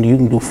people out there, you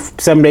can do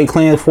 7-day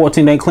cleanse,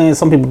 14-day cleanse.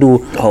 Some people do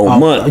a whole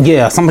month.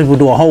 Yeah, some people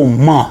do a whole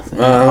month.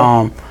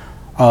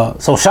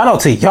 So shout out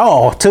to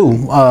y'all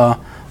too.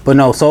 But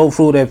no, Soul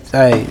Fruit.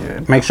 Hey,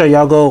 make sure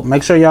y'all go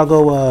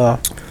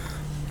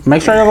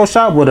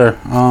shop with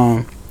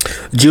her.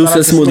 Juice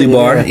and Smoothie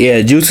Bar.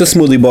 Yeah, Juice and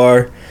Smoothie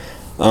Bar.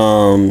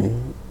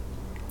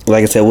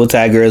 Like I said, we'll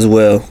tag her as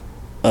well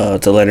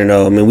to let her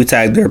know. I mean, we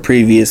tagged her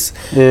previous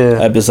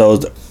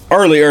episodes,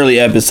 early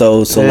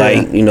episodes. So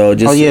like, you know,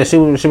 just she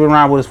been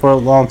around with us for a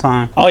long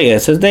time. Oh yeah,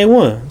 since day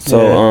one.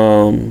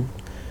 So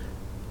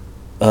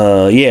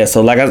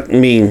so like I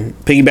mean,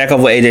 piggyback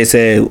off what AJ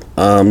said.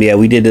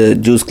 We did the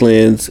juice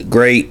cleanse.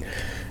 Great,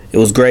 it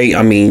was great.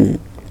 I mean,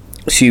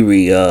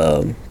 she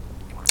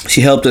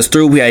helped us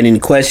through. We had any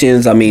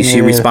questions? I mean,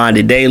 she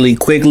responded daily,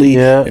 quickly,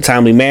 in a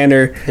timely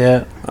manner.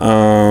 Yeah.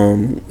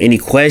 Any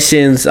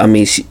questions? I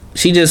mean, she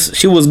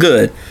was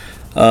good.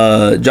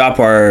 Drop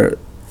our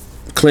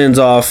cleanse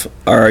off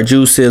our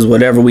juices,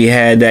 whatever we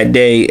had that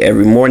day,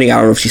 every morning. I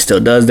don't know if she still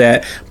does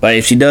that, but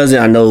if she doesn't,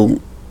 I know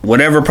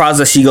whatever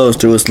process she goes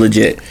through is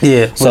legit.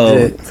 Yeah. So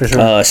legit, for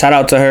sure. Shout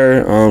out to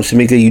her.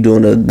 Shamika, you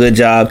doing a good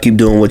job. Keep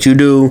doing what you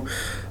do.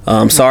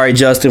 Sorry,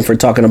 Justin, for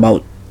talking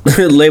about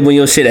labeling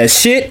your shit as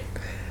shit,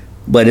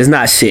 but it's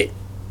not shit.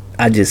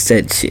 I just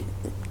said shit.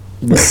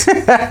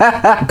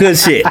 Good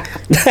shit.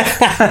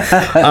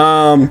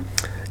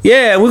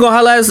 We're gonna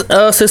highlight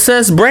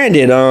Success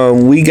Branded.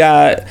 We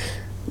got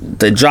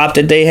the drop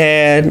that they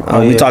had.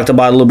 We talked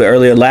about it a little bit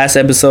earlier last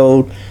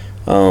episode.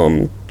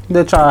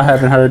 That y'all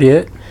haven't heard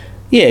yet.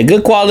 Yeah,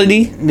 good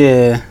quality.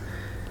 Yeah.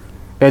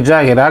 That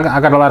jacket, I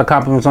got a lot of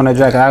compliments on that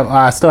jacket.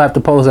 I still have to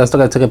post. I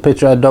still got to take a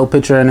picture, a dope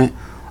picture in it.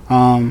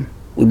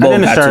 We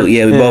both got to.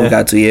 Yeah, we both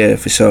got to. Yeah,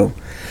 for sure.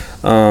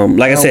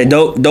 Like I said,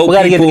 dope. We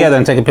gotta get together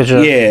and take a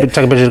picture. Yeah,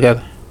 take a picture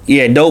together.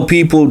 Yeah, dope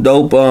people,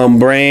 dope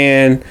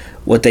brand.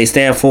 What they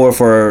stand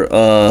for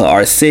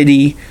our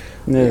city.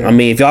 Yeah. I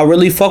mean, if y'all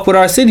really fuck with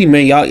our city,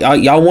 man,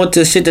 y'all want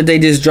the shit that they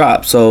just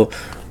dropped. So,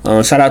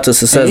 shout out to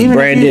Success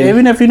Branded.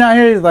 Even if you're not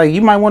here, like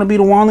you might want to be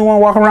the only one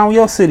walking around with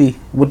your city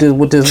with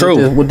this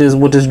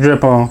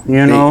drip on.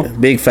 You know,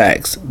 big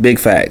facts.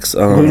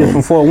 Who just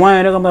from Fort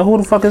Wayne? They're gonna be like, who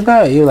the fuck is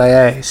that? You're like,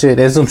 hey, shit,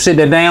 there's some shit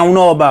that they don't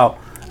know about,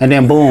 and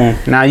then boom,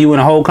 now you in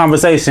a whole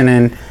conversation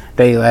and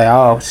they like,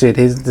 oh shit,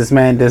 this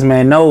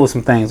man knows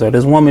some things, or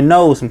this woman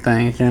knows some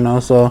things, you know.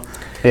 So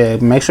yeah,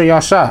 make sure y'all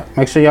shop.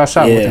 With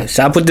them.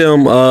 Shop with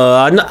them.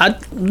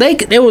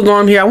 They was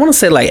on here. I want to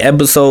say like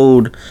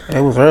episode.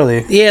 It was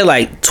early. Yeah,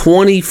 like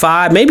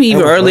 25, maybe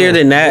even earlier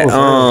than that.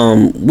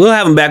 We'll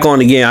have them back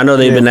on again. I know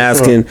they've been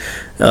asking.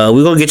 Sure.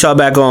 We're gonna get y'all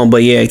back on,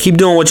 but yeah, keep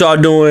doing what y'all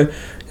doing.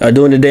 Y'all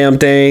doing the damn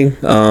thing.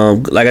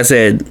 Like I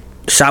said,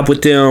 shop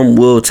with them.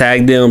 We'll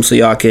tag them so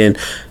y'all can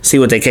see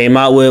what they came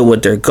out with,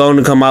 what they're going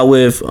to come out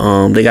with.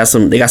 They got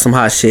some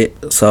hot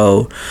shit.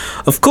 So,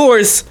 of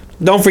course,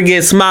 don't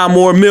forget Smile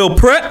More Meal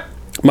Prep.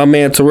 My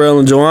man Terrell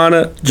and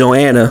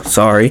Joanna.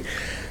 Sorry.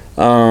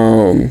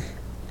 Of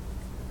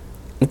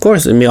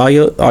course, I mean all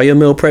your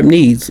meal prep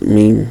needs. I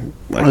mean,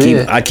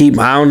 I keep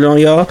hounding on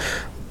y'all.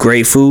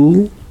 Great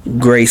food,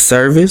 great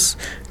service,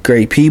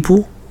 great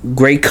people,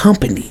 great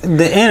company.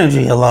 The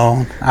energy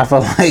alone, I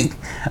feel like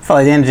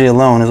the energy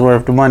alone is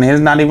worth the money.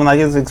 It's not even like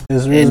it's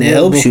really, and it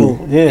helps you.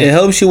 Yeah. It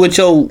helps you with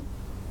your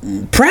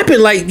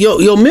prepping, like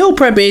your meal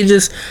prepping. It's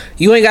just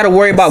you ain't got to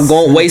worry about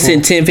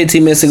wasting 10-15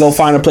 minutes to go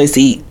find a place to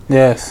eat.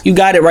 Yes, you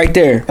got it right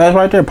there. That's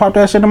right there. Pop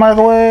that shit in the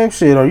microwave,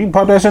 shit, or you can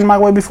pop that shit in the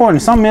microwave before.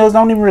 And some meals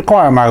don't even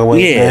require a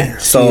microwave. Yeah,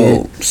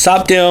 so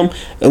shop them,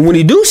 and when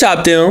you do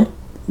shop them,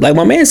 like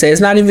my man said,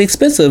 it's not even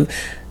expensive.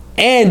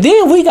 And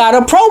then we got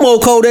a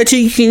promo code that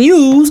you can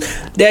use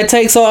that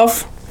takes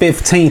off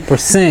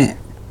 15%.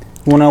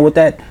 You know what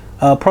that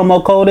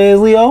promo code is,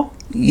 Leo?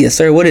 Yes,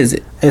 sir. What is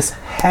it? It's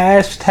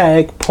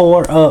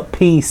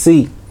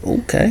 #PourUpPC.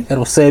 Okay.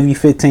 It'll save you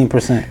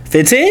 15%.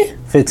 15?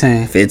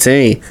 15.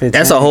 15.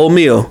 That's a whole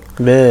meal.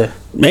 Yeah.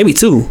 Maybe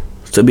 2,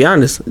 to be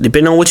honest,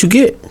 depending on what you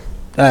get.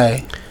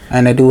 Hey.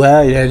 And they do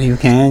have that. You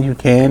can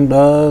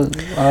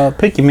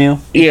pick your meal.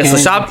 Yeah, so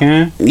shop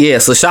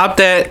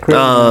that.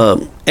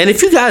 And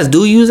if you guys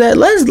do use that,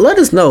 let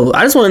us know.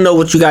 I just want to know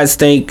what you guys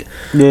think.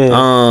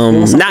 Yeah.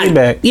 Give us some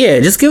feedback. Yeah,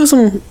 just give us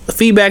some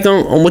feedback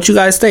on what you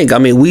guys think. I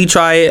mean, we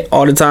try it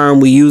all the time.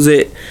 We use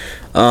it.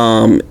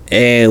 And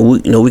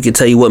we can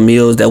tell you what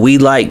meals that we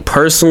like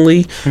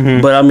personally. Mm-hmm.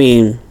 But I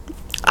mean,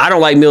 I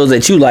don't like meals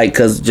that you like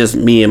because just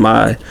me and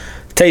my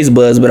taste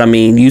buds. But I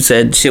mean, you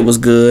said shit was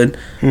good.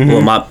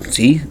 Mm-hmm. Well,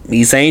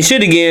 me saying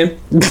shit again.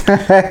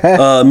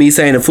 Me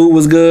saying the food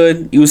was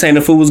good. You were saying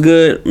the food was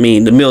good. I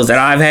mean, the meals that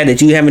I've had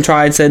that you haven't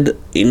tried I said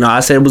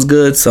it was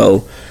good.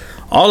 So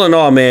all in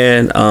all,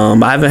 man,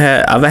 I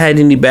haven't had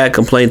any bad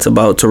complaints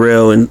about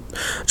Terrell and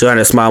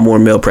Joanna Smile More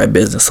meal prep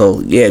business.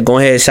 So yeah, go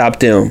ahead and shop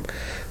them.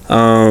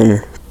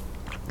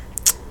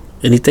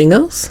 Anything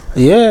else?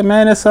 Yeah,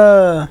 man, it's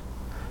a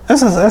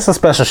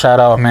special shout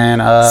out, man.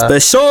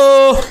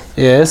 Special.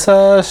 Yeah, it's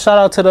a shout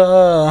out to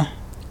the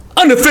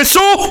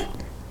unofficial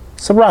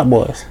Ciroc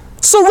boys.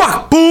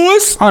 Ciroc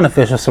boys.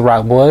 Unofficial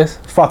Ciroc boys.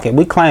 Fuck it,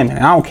 we claiming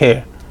it. I don't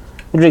care.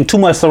 We drink too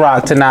much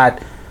Ciroc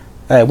tonight.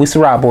 Hey, we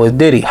Ciroc boys.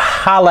 Diddy,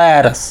 holla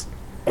at us.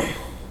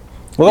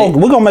 We're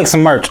gonna make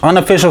some merch.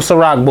 Unofficial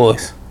Ciroc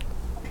boys.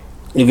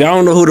 If y'all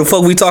don't know who the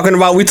fuck we talking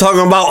about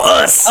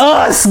us.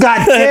 Us,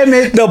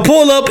 goddammit. The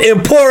Pull Up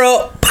and Pour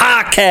Up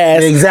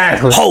podcast.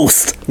 Exactly.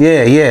 Host.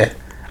 Yeah.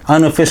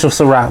 Unofficial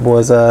Ciroc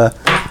boys.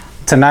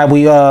 Tonight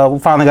we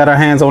finally got our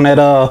hands on that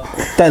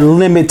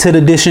limited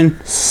edition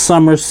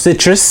summer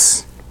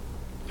citrus.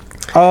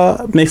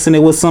 Mixing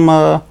it with some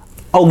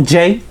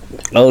OJ,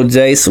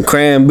 some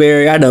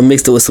cranberry. I done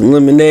mixed it with some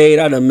lemonade.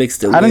 I done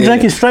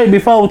drink it straight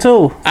before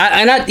too.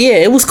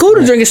 It was cool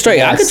to drink it straight.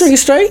 Yes. I could drink it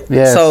straight.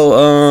 Yeah.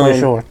 So for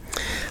sure.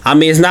 I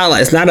mean, it's not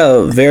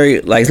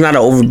an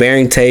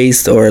overbearing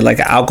taste or like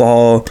an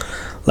alcohol,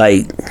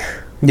 like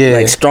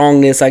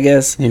strongness, I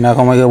guess. You're not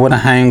gonna wake up with a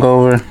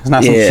hangover. It's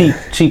not some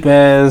cheap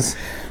ass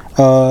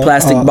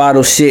plastic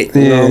bottle shit.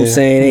 You know what I'm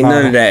saying? Ain't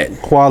none of that.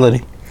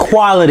 Quality.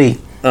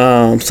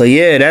 It's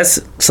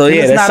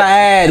not an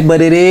ad,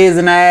 but it is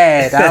an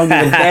ad. I don't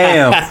give a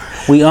damn.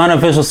 We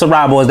unofficial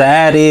Ciroc boys. The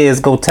ad is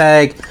go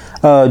tag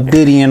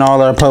Diddy in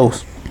all our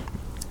posts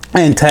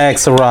and tag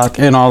Ciroc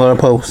in all our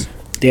posts.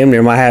 Damn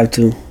near might have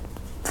to.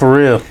 For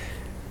real.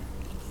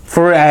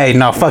 Hey,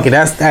 no, fuck it.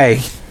 That's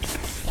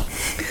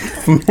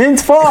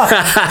henceforth.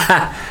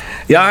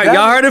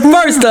 Y'all heard it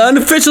first. The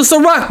unofficial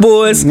Ciroc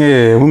boys.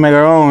 Yeah, we make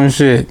our own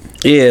shit.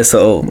 Yeah,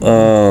 so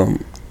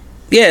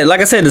like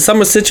I said, the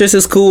summer citrus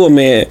is cool,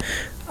 man.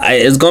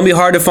 It's gonna be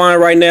hard to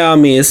find right now. I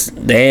mean,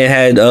 they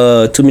ain't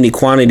had too many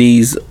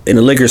quantities in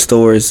the liquor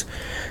stores,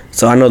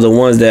 so I know the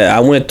ones that I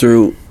went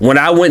through when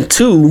I went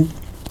to,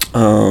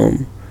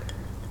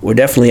 were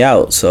definitely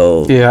out.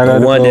 So the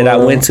one that I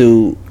went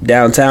to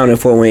downtown in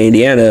Fort Wayne,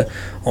 Indiana,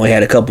 only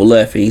had a couple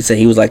left, and he said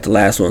he was like the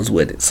last ones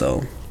with it.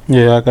 So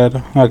yeah, I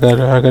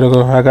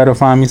gotta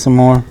find me some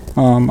more.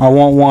 I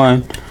want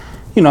one.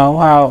 You know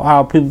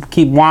how people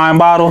keep wine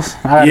bottles.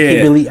 I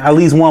gotta keep at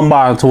least one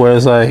bottle to where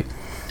it's like,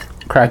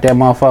 crack that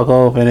motherfucker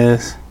open.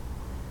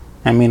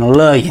 I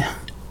love you.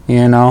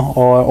 You know,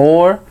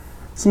 or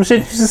some shit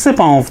you should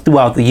sip on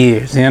throughout the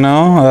years. You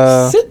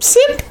know,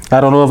 sip. I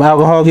don't know if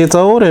alcohol gets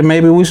old, and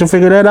maybe we should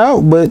figure that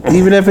out. But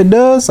even if it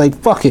does, like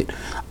fuck it,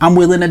 I'm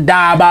willing to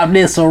die about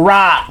this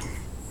Ciroc.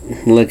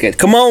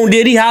 Come on,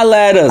 Diddy, holla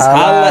at us.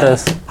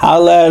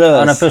 Holla at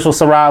us. Unofficial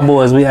Ciroc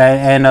boys.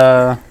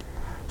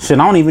 Shit,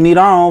 I don't even need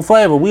our own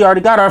flavor. We already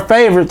got our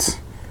favorites.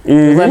 Mm-hmm.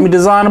 Just let me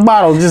design a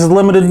bottle. Just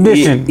limited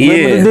edition. Yeah.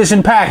 Limited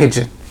edition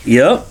packaging. Yep.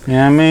 You know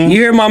what I mean? You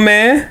hear my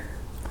man?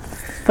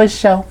 For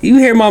sure. You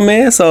hear my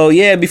man? So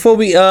yeah, before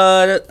we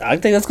I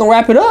think that's gonna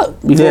wrap it up.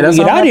 Before we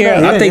get out of here.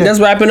 I think that's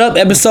wrapping up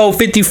episode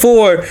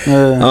 54. Be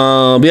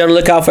on the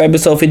lookout for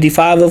episode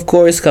 55, of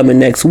course, coming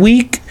next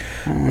week.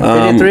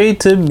 53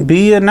 to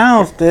be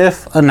announced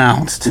if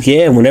announced.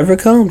 Yeah, whenever it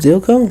comes,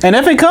 it'll come. And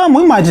if it come,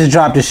 we might just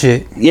drop the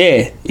shit.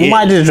 Yeah. We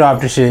might just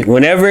drop the shit.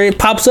 Whenever it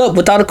pops up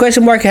without a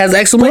question mark, it has an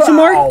exclamation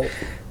mark.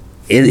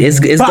 It's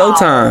go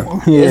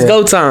time. Yeah. It's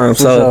go time.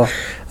 So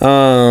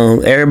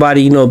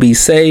everybody, be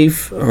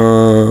safe,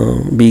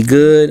 be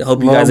good.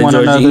 Hope you guys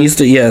enjoyed your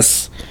Easter.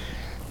 Yes.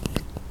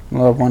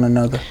 Love one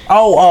another.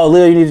 Oh,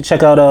 Leo, you need to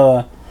check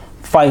out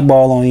Fight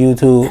Ball on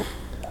YouTube.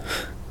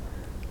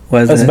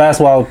 It's a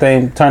basketball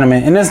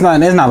tournament, and it's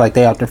not like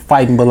they out there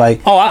fighting, but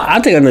like. Oh, I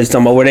think I know what you're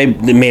talking about. Where they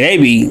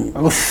be.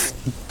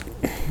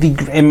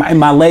 And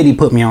my lady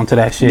put me onto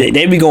that shit.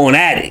 They be going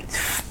at it.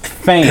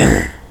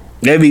 Fam.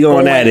 They be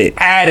going at it.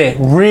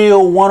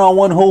 Real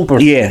one-on-one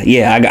hoopers.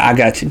 Yeah, I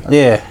got you.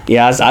 Yeah,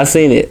 I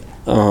seen it.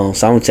 So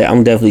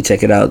I'm definitely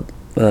check it out.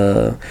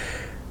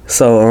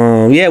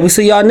 So yeah, we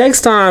see y'all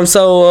next time.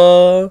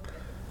 So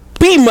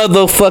be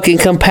motherfucking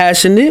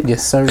compassionate.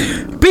 Yes, sir.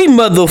 Be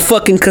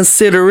motherfucking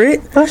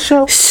considerate. For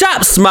sure.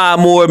 Shop Smile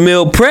More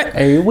Meal Prep.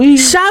 Every week.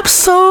 Shop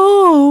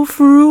Soul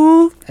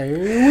Fruit.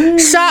 Every week.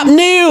 Shop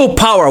Neil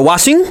Power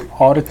Washing.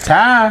 All the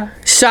time.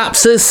 Shop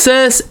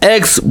Success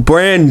X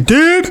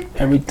Branded.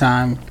 Every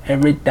time.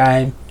 Every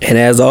time. And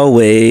as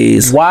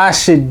always,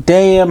 Wash your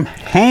damn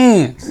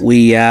hands.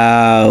 we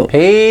out.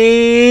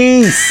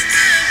 Peace.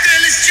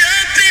 Girl, it's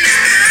jumping.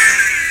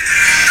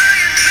 Are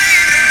you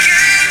playing the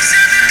games?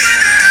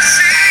 Everything that I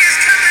say is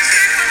coming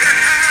straight from the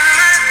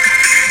heart.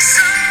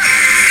 So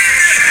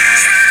if you're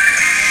trying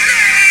to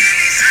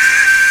lazy,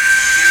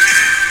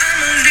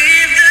 I'ma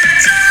leave the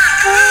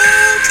door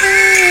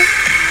open.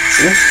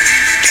 I'ma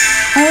leave the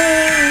door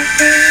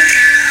open,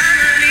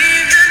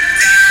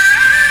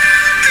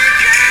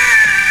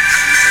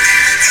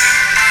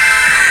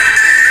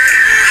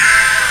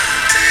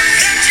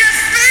 That you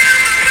feel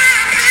the way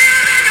I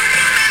feel, and you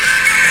want me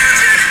like I want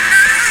you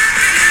tonight.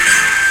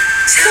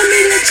 Tell me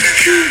that you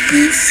can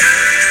be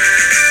free.